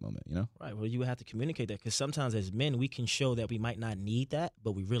I need at that moment, you know? Right. Well, you would have to communicate that, because sometimes as men, we can show that we might not need that,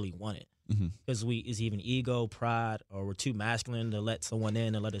 but we really want it. Because is even ego, pride, or we're too masculine to let someone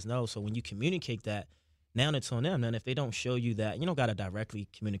in and let us know. So when you communicate that, now it's on them. And if they don't show you that, you don't got to directly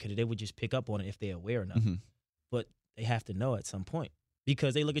communicate it. They would just pick up on it if they're aware enough. But they have to know at some point,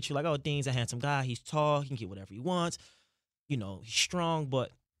 because they look at you like, oh, Dean's a handsome guy. He's tall. He can get whatever he wants. You know, he's strong.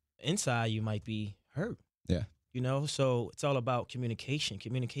 But inside, you might be hurt. Yeah. You know, so it's all about communication.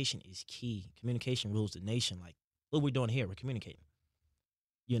 Communication is key. Communication rules the nation. Like what we're doing here, we're communicating.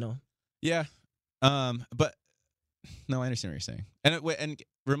 You know? Yeah. But no, I understand what you're saying. And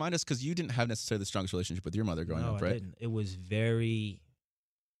remind us, because you didn't have necessarily the strongest relationship with your mother growing up, right? I didn't. It was very,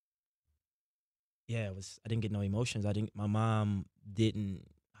 I didn't get no emotions. My mom didn't,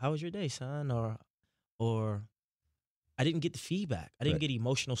 how was your day, son? Or I didn't get the feedback. I didn't get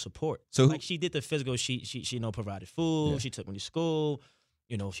emotional support. So like she did the physical, she provided food, she took me to school,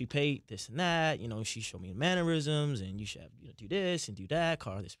 she paid this and that, she showed me mannerisms, and you should have, do this and do that,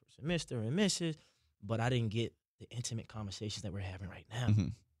 call this person Mr. and Mrs. But I didn't get the intimate conversations that we're having right now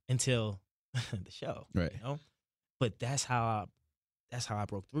until the show. Right. But that's how I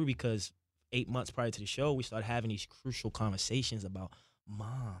broke through, because 8 months prior to the show, we started having these crucial conversations about,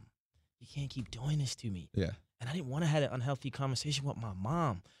 Mom, you can't keep doing this to me. Yeah. And I didn't want to have an unhealthy conversation with my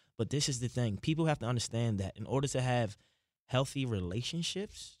mom. But this is the thing. People have to understand that in order to have healthy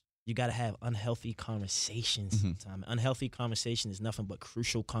relationships, you got to have unhealthy conversations sometimes. Unhealthy conversation is nothing but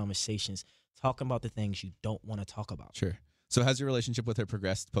crucial conversations, talking about the things you don't want to talk about. Sure. So has your relationship with her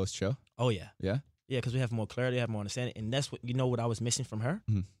progressed post-show? Oh, yeah. Yeah? Yeah, because we have more clarity, have more understanding. And that's what I was missing from her?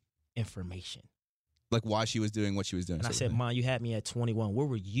 Information. Like why she was doing what she was doing. And I said, Mom, you had me at 21. What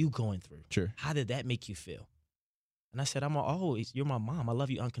were you going through? Sure. How did that make you feel? And I said, you're my mom. I love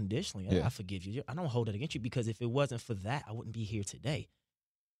you unconditionally. I forgive you. I don't hold it against you, because if it wasn't for that, I wouldn't be here today.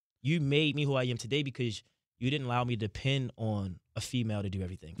 You made me who I am today because you didn't allow me to depend on a female to do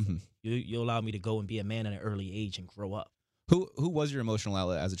everything for me. You allowed me to go and be a man at an early age and grow up. Who was your emotional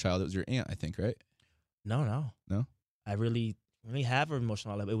outlet as a child? It was your aunt, I think, right? No. I really have an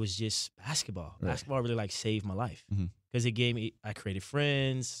emotional outlet. It was just basketball. Right. Basketball really saved my life, because I created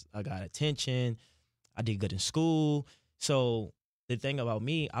friends. I got attention. I did good in school. So the thing about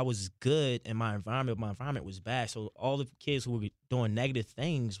me, I was good in my environment. My environment was bad. So all the kids who were doing negative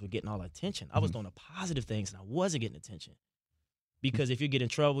things were getting all the attention. I was doing the positive things, and I wasn't getting attention. Because if you get in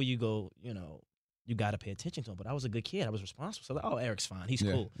trouble, you go, you got to pay attention to him. But I was a good kid. I was responsible. So Eric's fine. He's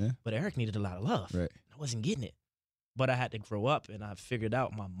cool. Yeah. But Eric needed a lot of love. Right. I wasn't getting it. But I had to grow up, and I figured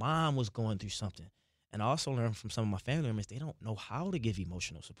out my mom was going through something. And I also learned from some of my family members, they don't know how to give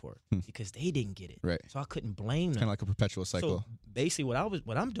emotional support because they didn't get it. Right. So I couldn't blame them. Kind of like a perpetual cycle. So basically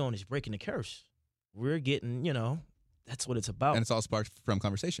what I'm doing is breaking the curse. We're getting, that's what it's about. And it's all sparked from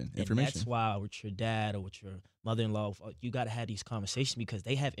conversation, information. And that's why with your dad or with your mother-in-law, you got to have these conversations, because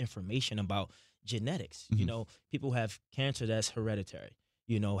they have information about genetics. People have cancer that's hereditary.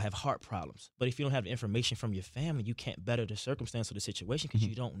 Have heart problems. But if you don't have the information from your family, you can't better the circumstance or the situation, because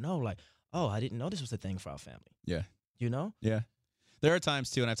you don't know, oh, I didn't know this was a thing for our family. Yeah. Yeah. There are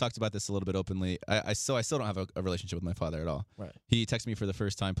times, too, and I've talked about this a little bit openly, I still don't have a relationship with my father at all. Right. He texted me for the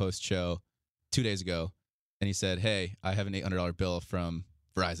first time post-show 2 days ago, and he said, hey, I have an $800 bill from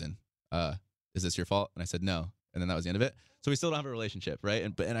Verizon. Is this your fault? And I said, no. And then that was the end of it. So we still don't have a relationship, right?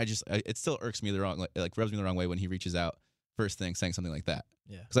 And it still irks me the wrong, rubs me the wrong way when he reaches out first thing saying something like that.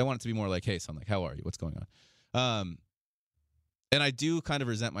 Yeah. Because I want it to be more like, hey, so I'm like, how are you? What's going on? And I do kind of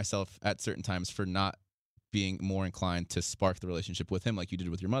resent myself at certain times for not being more inclined to spark the relationship with him like you did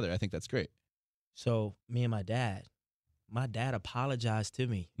with your mother. I think that's great. So me and my dad apologized to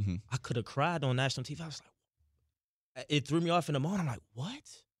me. I could have cried on national TV. I was like, it threw me off in the moment. I'm like, what?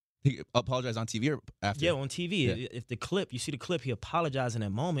 He apologized on TV or after? Yeah, on TV. Yeah. If you see the clip, he apologized in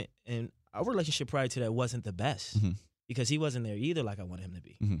that moment. And our relationship prior to that wasn't the best. Because he wasn't there either like I wanted him to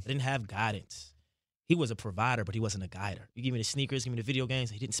be. I didn't have guidance. He was a provider, but he wasn't a guider. You give me the sneakers, give me the video games.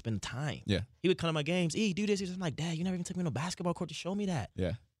 He didn't spend time. Yeah. He would come to my games. Do this. I'm like, Dad, you never even took me to a basketball court to show me that.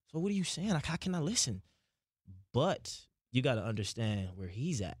 Yeah. So what are you saying? Like, how can I listen? But you got to understand where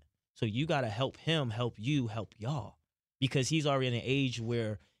he's at. So you got to help him, help you, help y'all. Because he's already in an age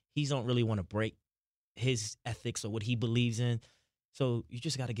where he don't really want to break his ethics or what he believes in. So you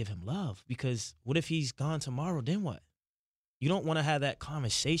just got to give him love. Because what if he's gone tomorrow? Then what? You don't want to have that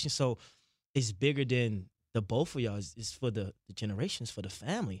conversation. So it's bigger than the both of y'all. It's for the generations, for the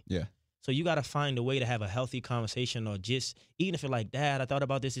family. Yeah. So you got to find a way to have a healthy conversation, or just, even if you're like, Dad, I thought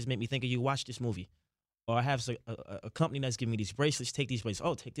about this. This made me think of you. Watch this movie. Or I have a company that's giving me these bracelets. Take these bracelets.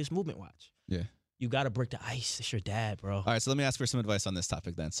 Oh, take this movement watch. Yeah. You got to break the ice. It's your dad, bro. All right, so let me ask for some advice on this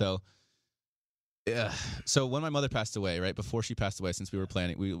topic then. So, so when my mother passed away, right, before she passed away, since we were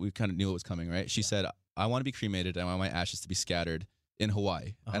planning, we kind of knew it was coming, right? She said, I want to be cremated. I want my ashes to be scattered in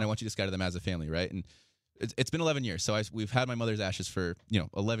Hawaii, and I want you to scatter them as a family, right? And it's been 11 years. So we've had my mother's ashes for,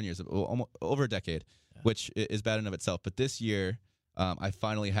 11 years, almost over a decade, which is bad in of itself. But this year, I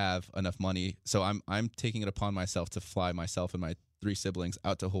finally have enough money. So I'm taking it upon myself to fly myself and my 3 siblings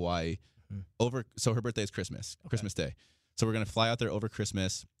out to Hawaii so her birthday is Christmas Day. So we're going to fly out there over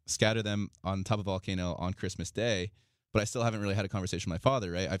Christmas, scatter them on top of a volcano on Christmas Day. But I still haven't really had a conversation with my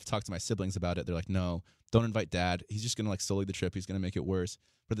father, right? I've talked to my siblings about it. They're like, no, don't invite Dad. He's just going to sully the trip. He's going to make it worse.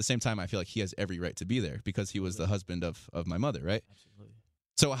 But at the same time, I feel like he has every right to be there because he was the husband of my mother, right? Absolutely.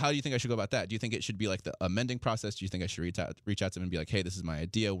 So how do you think I should go about that? Do you think it should be like the amending process? Do you think I should reach out to him and be like, hey, this is my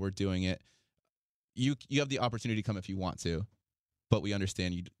idea. We're doing it. You have the opportunity to come if you want to, but we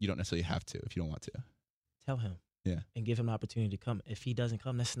understand you don't necessarily have to if you don't want to. Tell him. Yeah. And give him the opportunity to come. If he doesn't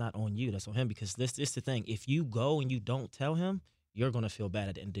come, that's not on you. That's on him, because this is the thing. If you go and you don't tell him, you're going to feel bad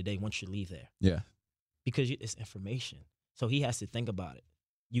at the end of the day once you leave there. Yeah. Because it's information. So he has to think about it.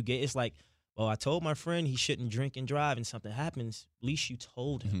 It's like, well, I told my friend he shouldn't drink and drive, and something happens. At least you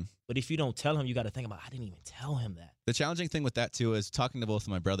told him. Mm-hmm. But if you don't tell him, you got to think about, I didn't even tell him that. The challenging thing with that, too, is talking to both of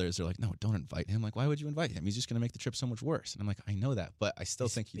my brothers. They're like, no, don't invite him. Like, why would you invite him? He's just going to make the trip so much worse. And I'm like, I know that, but I still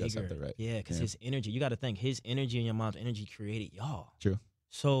think he does have the right. Yeah, because his energy, you got to think, his energy and your mom's energy created y'all. True.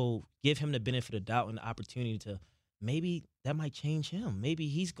 So give him the benefit of the doubt and the opportunity to, maybe that might change him. Maybe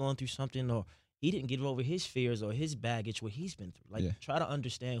he's going through something, or he didn't get over his fears or his baggage, what he's been through. Like, try to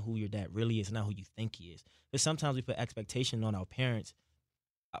understand who your dad really is, not who you think he is. Because sometimes we put expectation on our parents,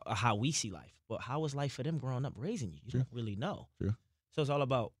 how we see life. But how was life for them growing up, raising you? You don't really know. True. So it's all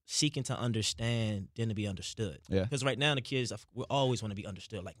about seeking to understand, then to be understood. Yeah. Because right now the kids, we always want to be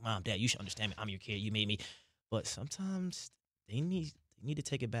understood. Like, Mom, Dad, you should understand me. I'm your kid. You made me. But sometimes they need to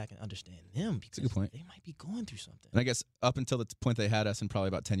take it back and understand them, because That's a good point. they might be going through something. And I guess up until the point they had us, and probably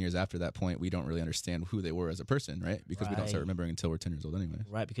about 10 years after that point, we don't really understand who they were as a person, right? Because we don't start remembering until we're 10 years old anyway.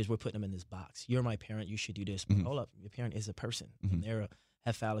 Right, because we're putting them in this box. You're my parent. You should do this. But hold up. Your parent is a person. And they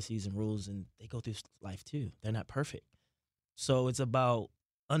have fallacies and rules, and they go through life too. They're not perfect. So it's about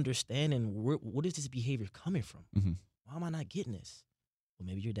understanding what is this behavior coming from? Why am I not getting this? Well,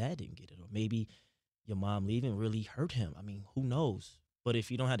 maybe your dad didn't get it, or maybe your mom leaving really hurt him. I mean, who knows? But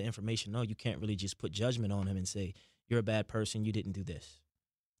if you don't have the information, no, you can't really just put judgment on him and say, you're a bad person, you didn't do this.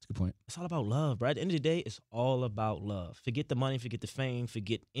 That's a good point. It's all about love, bro. At the end of the day, it's all about love. Forget the money, forget the fame,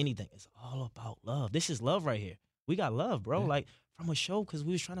 forget anything. It's all about love. This is love right here. We got love, bro. Like, from a show, because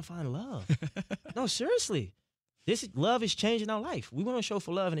we was trying to find love. No, seriously. Love is changing our life. We went on a show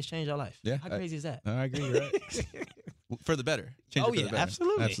for love, and it's changed our life. Yeah. How crazy is that? I agree. You're right. For the better. Change it for the better.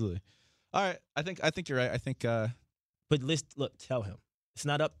 Absolutely. Absolutely. All right. I think you're right. I think. But look, tell him. It's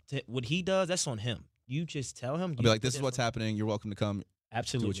not up to what he does. That's on him. You just tell him. I'll be like, this is what's happening. You're welcome to come.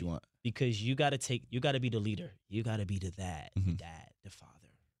 Absolutely. Do what you want. Because you got to be the leader. You got to be the dad, the father.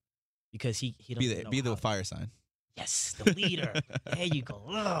 Because he don't be the fire sign. Yes, the leader. There you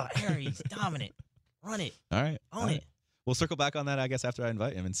go. Aries, dominant. Run it. All right. Own it. We'll circle back on that, I guess, after I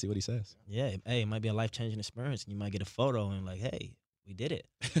invite him and see what he says. Yeah. Hey, it might be a life-changing experience. And you might get a photo and like, hey, we did it.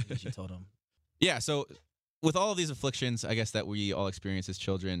 Because you told him. Yeah, so with all of these afflictions, I guess, that we all experience as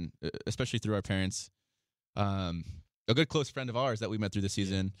children, especially through our parents, a good close friend of ours that we met through the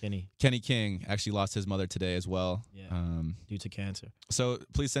season, Kenny King, actually lost his mother today as well. Yeah, due to cancer. So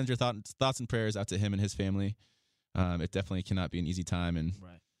please send your thoughts and prayers out to him and his family. It definitely cannot be an easy time. And,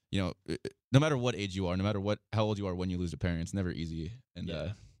 no matter what age you are, no matter how old you are when you lose a parent, it's never easy. And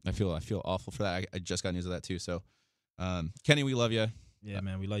I feel awful for that. I just got news of that too. So, Kenny, we love you. Yeah,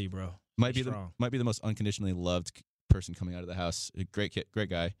 man, we love you, bro. Might be the most unconditionally loved person coming out of the house. A great kid, great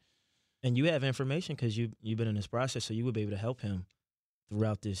guy. And you have information because you've been in this process, so you would be able to help him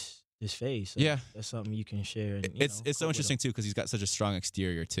throughout this phase. So that's something you can share. And, it's so interesting too because he's got such a strong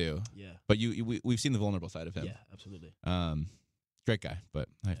exterior too. Yeah. But we've seen the vulnerable side of him. Yeah, absolutely. Great guy. But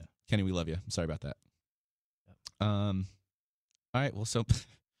Kenny, we love you. I'm sorry about that. Yep. All right. Well, so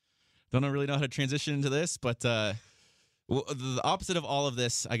don't really know how to transition into this, but the opposite of all of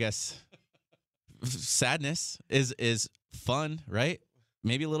this, I guess, sadness is fun, right?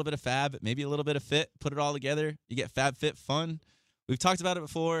 Maybe a little bit of fab, maybe a little bit of fit. Put it all together. You get fab, fit, fun. We've talked about it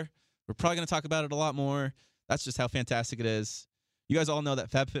before. We're probably going to talk about it a lot more. That's just how fantastic it is. You guys all know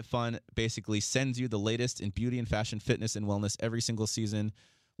that FabFitFun basically sends you the latest in beauty and fashion, fitness, and wellness every single season,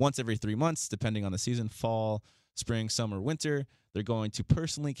 once every 3 months, depending on the season, fall, spring, summer, winter. They're going to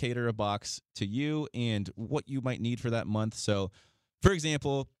personally cater a box to you and what you might need for that month. So, for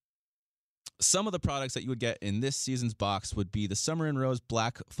example, some of the products that you would get in this season's box would be the Summer in Rose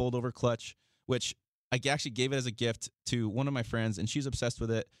Black Fold-Over Clutch, which I actually gave it as a gift to one of my friends, and she's obsessed with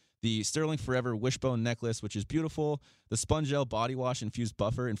it. The Sterling Forever Wishbone Necklace, which is beautiful. The Spongel Body Wash Infused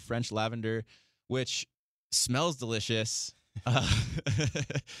Buffer in French Lavender, which smells delicious.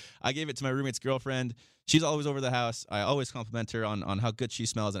 I gave it to my roommate's girlfriend. She's always over the house. I always compliment her on how good she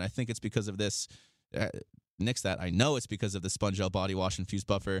smells, and I think it's because of this. Nix that. I know it's because of the Spongel Body Wash Infused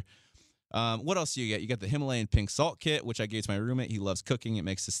Buffer. What else do you get? You get the Himalayan Pink Salt Kit, which I gave to my roommate. He loves cooking. It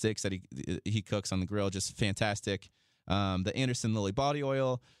makes the steaks that he cooks on the grill just fantastic. The Anderson Lily Body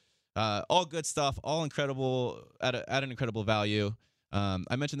Oil. All good stuff, all incredible at an incredible value.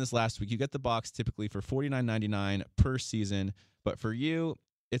 I mentioned this last week. You get the box typically for $49.99 per season, but for you,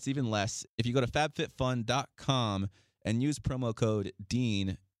 it's even less. If you go to fabfitfun.com and use promo code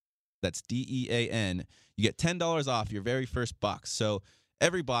DEAN, that's DEAN, you get $10 off your very first box. So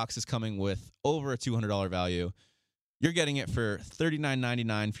every box is coming with over a $200 value. You're getting it for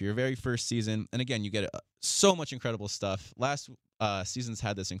 $39.99 for your very first season. And again, you get so much incredible stuff. Last season's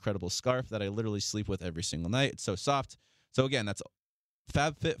had this incredible scarf that I literally sleep with every single night. It's so soft. So again, that's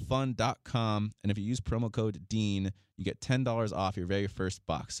fabfitfun.com. And if you use promo code DEAN, you get $10 off your very first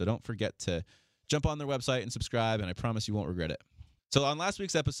box. So don't forget to jump on their website and subscribe, and I promise you won't regret it. So on last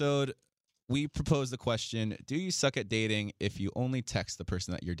week's episode, we proposed the question, do you suck at dating if you only text the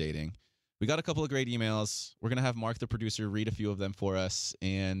person that you're dating? We got a couple of great emails. We're going to have Mark, the producer, read a few of them for us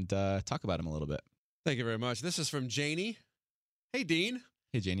and talk about them a little bit. Thank you very much. This is from Janie. Hey, Dean.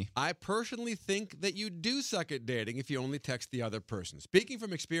 Hey, Janie. I personally think that you do suck at dating if you only text the other person. Speaking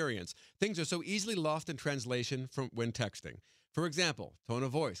from experience, things are so easily lost in translation from when texting. For example, tone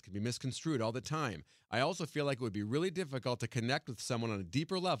of voice can be misconstrued all the time. I also feel like it would be really difficult to connect with someone on a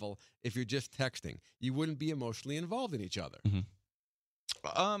deeper level if you're just texting. You wouldn't be emotionally involved in each other.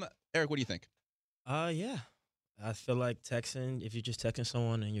 Mm-hmm. Eric, what do you think? Yeah. I feel like texting, if you're just texting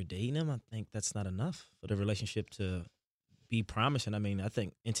someone and you're dating them, I think that's not enough for the relationship to be promising. I mean, I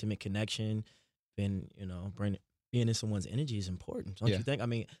think intimate connection and, being in someone's energy is important. Don't you think? I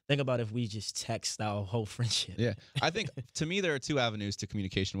mean, think about if we just text our whole friendship. Yeah. I think, to me, there are two avenues to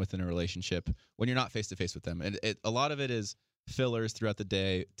communication within a relationship when you're not face-to-face with them. And a lot of it is fillers throughout the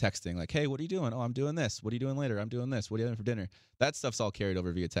day, texting like, hey, what are you doing? Oh, I'm doing this. What are you doing later? I'm doing this. What are you having for dinner? That stuff's all carried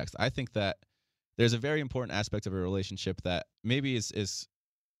over via text. I think that there's a very important aspect of a relationship that maybe is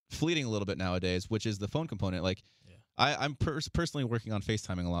fleeting a little bit nowadays, which is the phone component. Like, I'm personally working on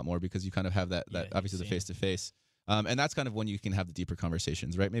FaceTiming a lot more because you kind of have that obviously the face-to-face. And that's kind of when you can have the deeper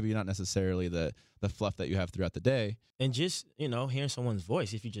conversations, right? Maybe not necessarily the fluff that you have throughout the day. And just, hearing someone's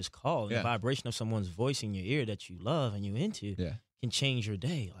voice, if you just call, the vibration of someone's voice in your ear that you love and you into can change your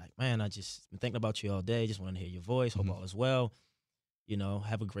day. Like, man, I just been thinking about you all day. Just want to hear your voice. Hope all is well.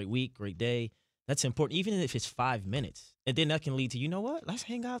 Have a great week, great day. That's important, even if it's 5 minutes. And then that can lead to, you know what? Let's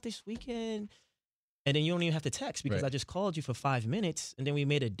hang out this weekend. And then you don't even have to text because I just called you for 5 minutes. And then we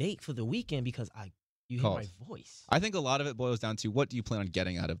made a date for the weekend because you hear my voice. I think a lot of it boils down to what do you plan on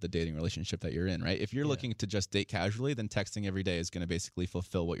getting out of the dating relationship that you're in, right? If you're looking to just date casually, then texting every day is going to basically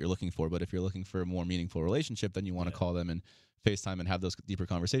fulfill what you're looking for. But if you're looking for a more meaningful relationship, then you want to call them and FaceTime and have those deeper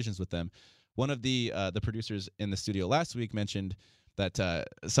conversations with them. One of the producers in the studio last week mentioned that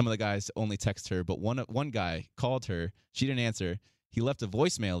some of the guys only text her, but one guy called her. She didn't answer. He left a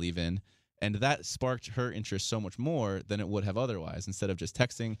voicemail even. And that sparked her interest so much more than it would have otherwise. Instead of just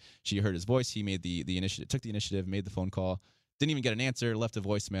texting, she heard his voice. He made the initiative, took the initiative, made the phone call, didn't even get an answer, left a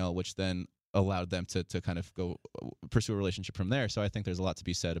voicemail, which then allowed them to kind of go pursue a relationship from there. So I think there's a lot to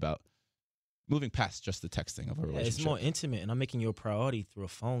be said about moving past just the texting of a relationship. It's more intimate, and I'm making you a priority through a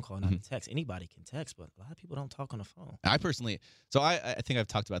phone call, not a text. Anybody can text, but a lot of people don't talk on the phone. I personally, so I think I've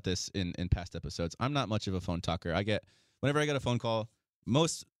talked about this in past episodes. I'm not much of a phone talker. Whenever I get a phone call,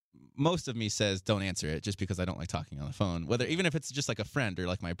 most of me says don't answer it just because I don't like talking on the phone, even if it's just like a friend or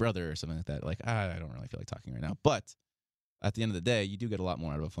like my brother or something like that. Like, I don't really feel like talking right now. But at the end of the day, you do get a lot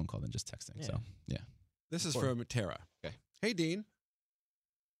more out of a phone call than just texting. Yeah. So, yeah. This is from Tara. Okay. Hey, Dean.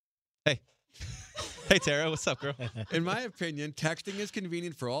 Hey. Hey, Tara. What's up, girl? In my opinion, texting is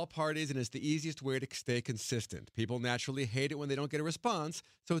convenient for all parties and it's the easiest way to stay consistent. People naturally hate it when they don't get a response,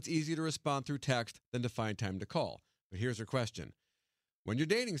 so it's easier to respond through text than to find time to call. But here's her question. When you're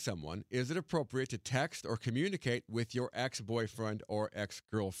dating someone, is it appropriate to text or communicate with your ex-boyfriend or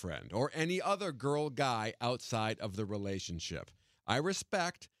ex-girlfriend or any other girl guy outside of the relationship? I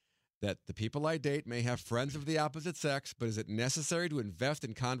respect that the people I date may have friends of the opposite sex, but is it necessary to invest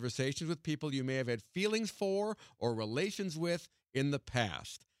in conversations with people you may have had feelings for or relations with in the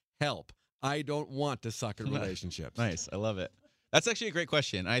past? Help. I don't want to suck at relationships. Nice. I love it. That's actually a great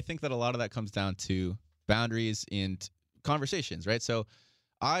question. I think that a lot of that comes down to boundaries and conversations, right? So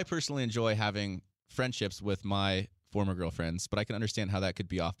I personally enjoy having friendships with my former girlfriends, but I can understand how that could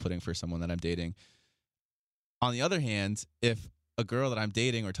be off-putting for someone that I'm dating. On the other hand, if a girl that I'm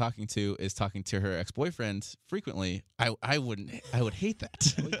dating or talking to is talking to her ex-boyfriend frequently, I would hate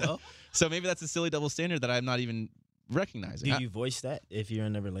that. There we go. So maybe that's a silly double standard that I'm not even recognizing. Do you voice that if you're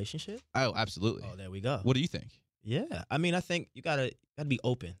in a relationship? Oh, absolutely. Oh, there we go. What do you think? Yeah, I mean, I think you gotta be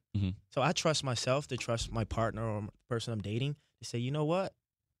open. Mhm. So I trust myself to trust my partner or the person I'm dating to say, you know what,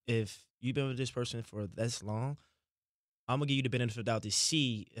 if you've been with this person for this long, I'm gonna give you the benefit of the doubt to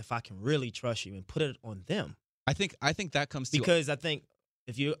see if I can really trust you and put it on them. I think that comes to Because I think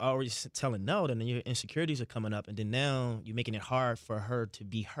if you're already telling no, then your insecurities are coming up, and then now you're making it hard for her to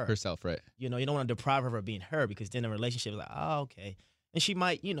be her. herself, right? You know, you don't want to deprive her of being her, because then the relationship is like, oh, okay. And she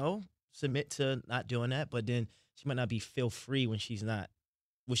might, submit to not doing that, but then she might not feel free when she's not,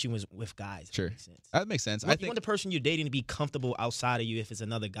 when she was with guys. If Sure. That makes sense. That makes sense. You want the person you're dating to be comfortable outside of you if it's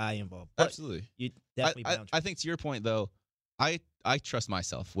another guy involved. But Absolutely. you definitely boundaries. I think to your point though, I trust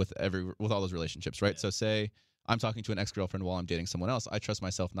myself with all those relationships, right? Yeah. So say I'm talking to an ex-girlfriend while I'm dating someone else. I trust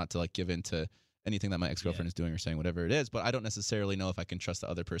myself not to give in to anything that my ex-girlfriend is doing or saying, whatever it is, but I don't necessarily know if I can trust the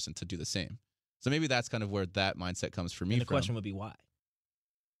other person to do the same. So maybe that's kind of where that mindset comes for me And the from. question would be why.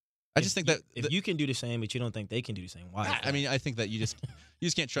 I just think that if you can do the same, but you don't think they can do the same, why? is I that? mean, I think that you just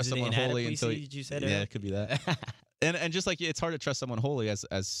can't trust Is it someone wholly inadequacy until that you said yeah, earlier? it could be that. and just like it's hard to trust someone wholly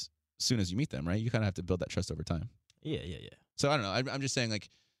as soon as you meet them, right? You kind of have to build that trust over time. yeah. So I don't know. I'm just saying,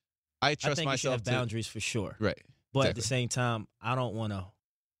 I trust I think you should myself have boundaries for sure. right. But at Exactly. the same time, I don't want to,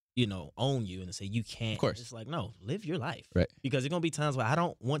 own you and say you can't. Of course. It's like, no, live your life. Right. Because there's going to be times where I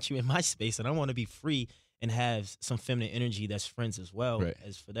don't want you in my space, and I want to be free and have some feminine energy that's friends as well, Right.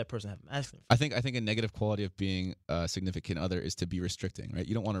 as for that person to have masculine. I think a negative quality of being a significant other is to be restricting, right?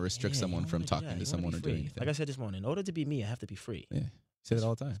 You don't want to restrict Yeah, someone you from wanna do talking that. to You wanna someone be or doing free. anything. Like I said this morning, in order to be me, I have to be free. Yeah, you say that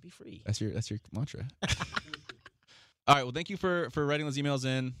all the time. Just be free. That's your mantra. All right. Well, thank you for writing those emails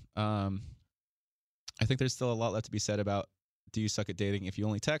in. I think there's still a lot left to be said about do you suck at dating if you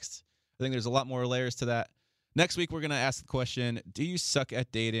only text. I think there's a lot more layers to that. Next week, we're going to ask the question, do you suck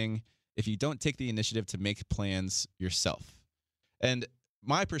at dating if you don't take the initiative to make plans yourself? And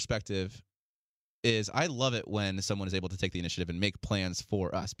my perspective is I love it when someone is able to take the initiative and make plans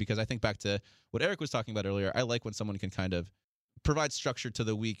for us, because I think back to what Eric was talking about earlier. I like when someone can kind of provide structure to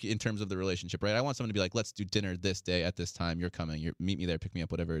the week in terms of the relationship, right? I want someone to be like, let's do dinner this day at this time. You're coming. Meet me there, pick me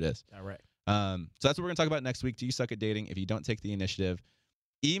up, whatever it is. Direct. So that's what we're going to talk about next week. Do you suck at dating if you don't take the initiative?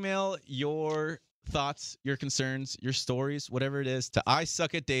 Email your thoughts, your concerns, your stories, whatever it is, to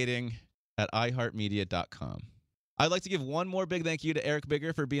iSuckAtDating@iHeartMedia.com. I'd like to give one more big thank you to Eric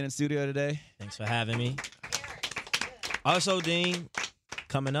Bigger for being in studio today. Thanks for having me. Also, Dean,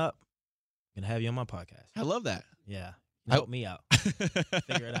 coming up, I'm going to have you on my podcast. I love that. Yeah. Help me out.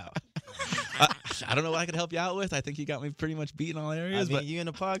 Figure it out. I don't know what I could help you out with. I think you got me pretty much beat in all areas. I mean, you're in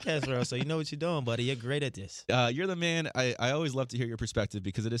the podcast world, so you know what you're doing, buddy. You're great at this. You're the man. I always love to hear your perspective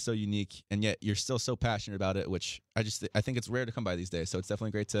because it is so unique, and yet you're still so passionate about it, which I think it's rare to come by these days. So it's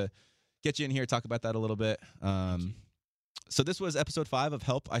definitely great to get you in here, talk about that a little bit. So this was episode 5 of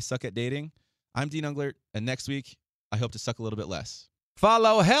Help, I Suck at Dating. I'm Dean Unglert, and next week, I hope to suck a little bit less.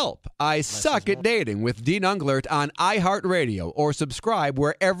 Follow Help, I Suck at Dating with Dean Unglert on iHeartRadio or subscribe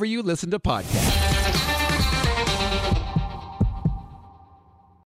wherever you listen to podcasts.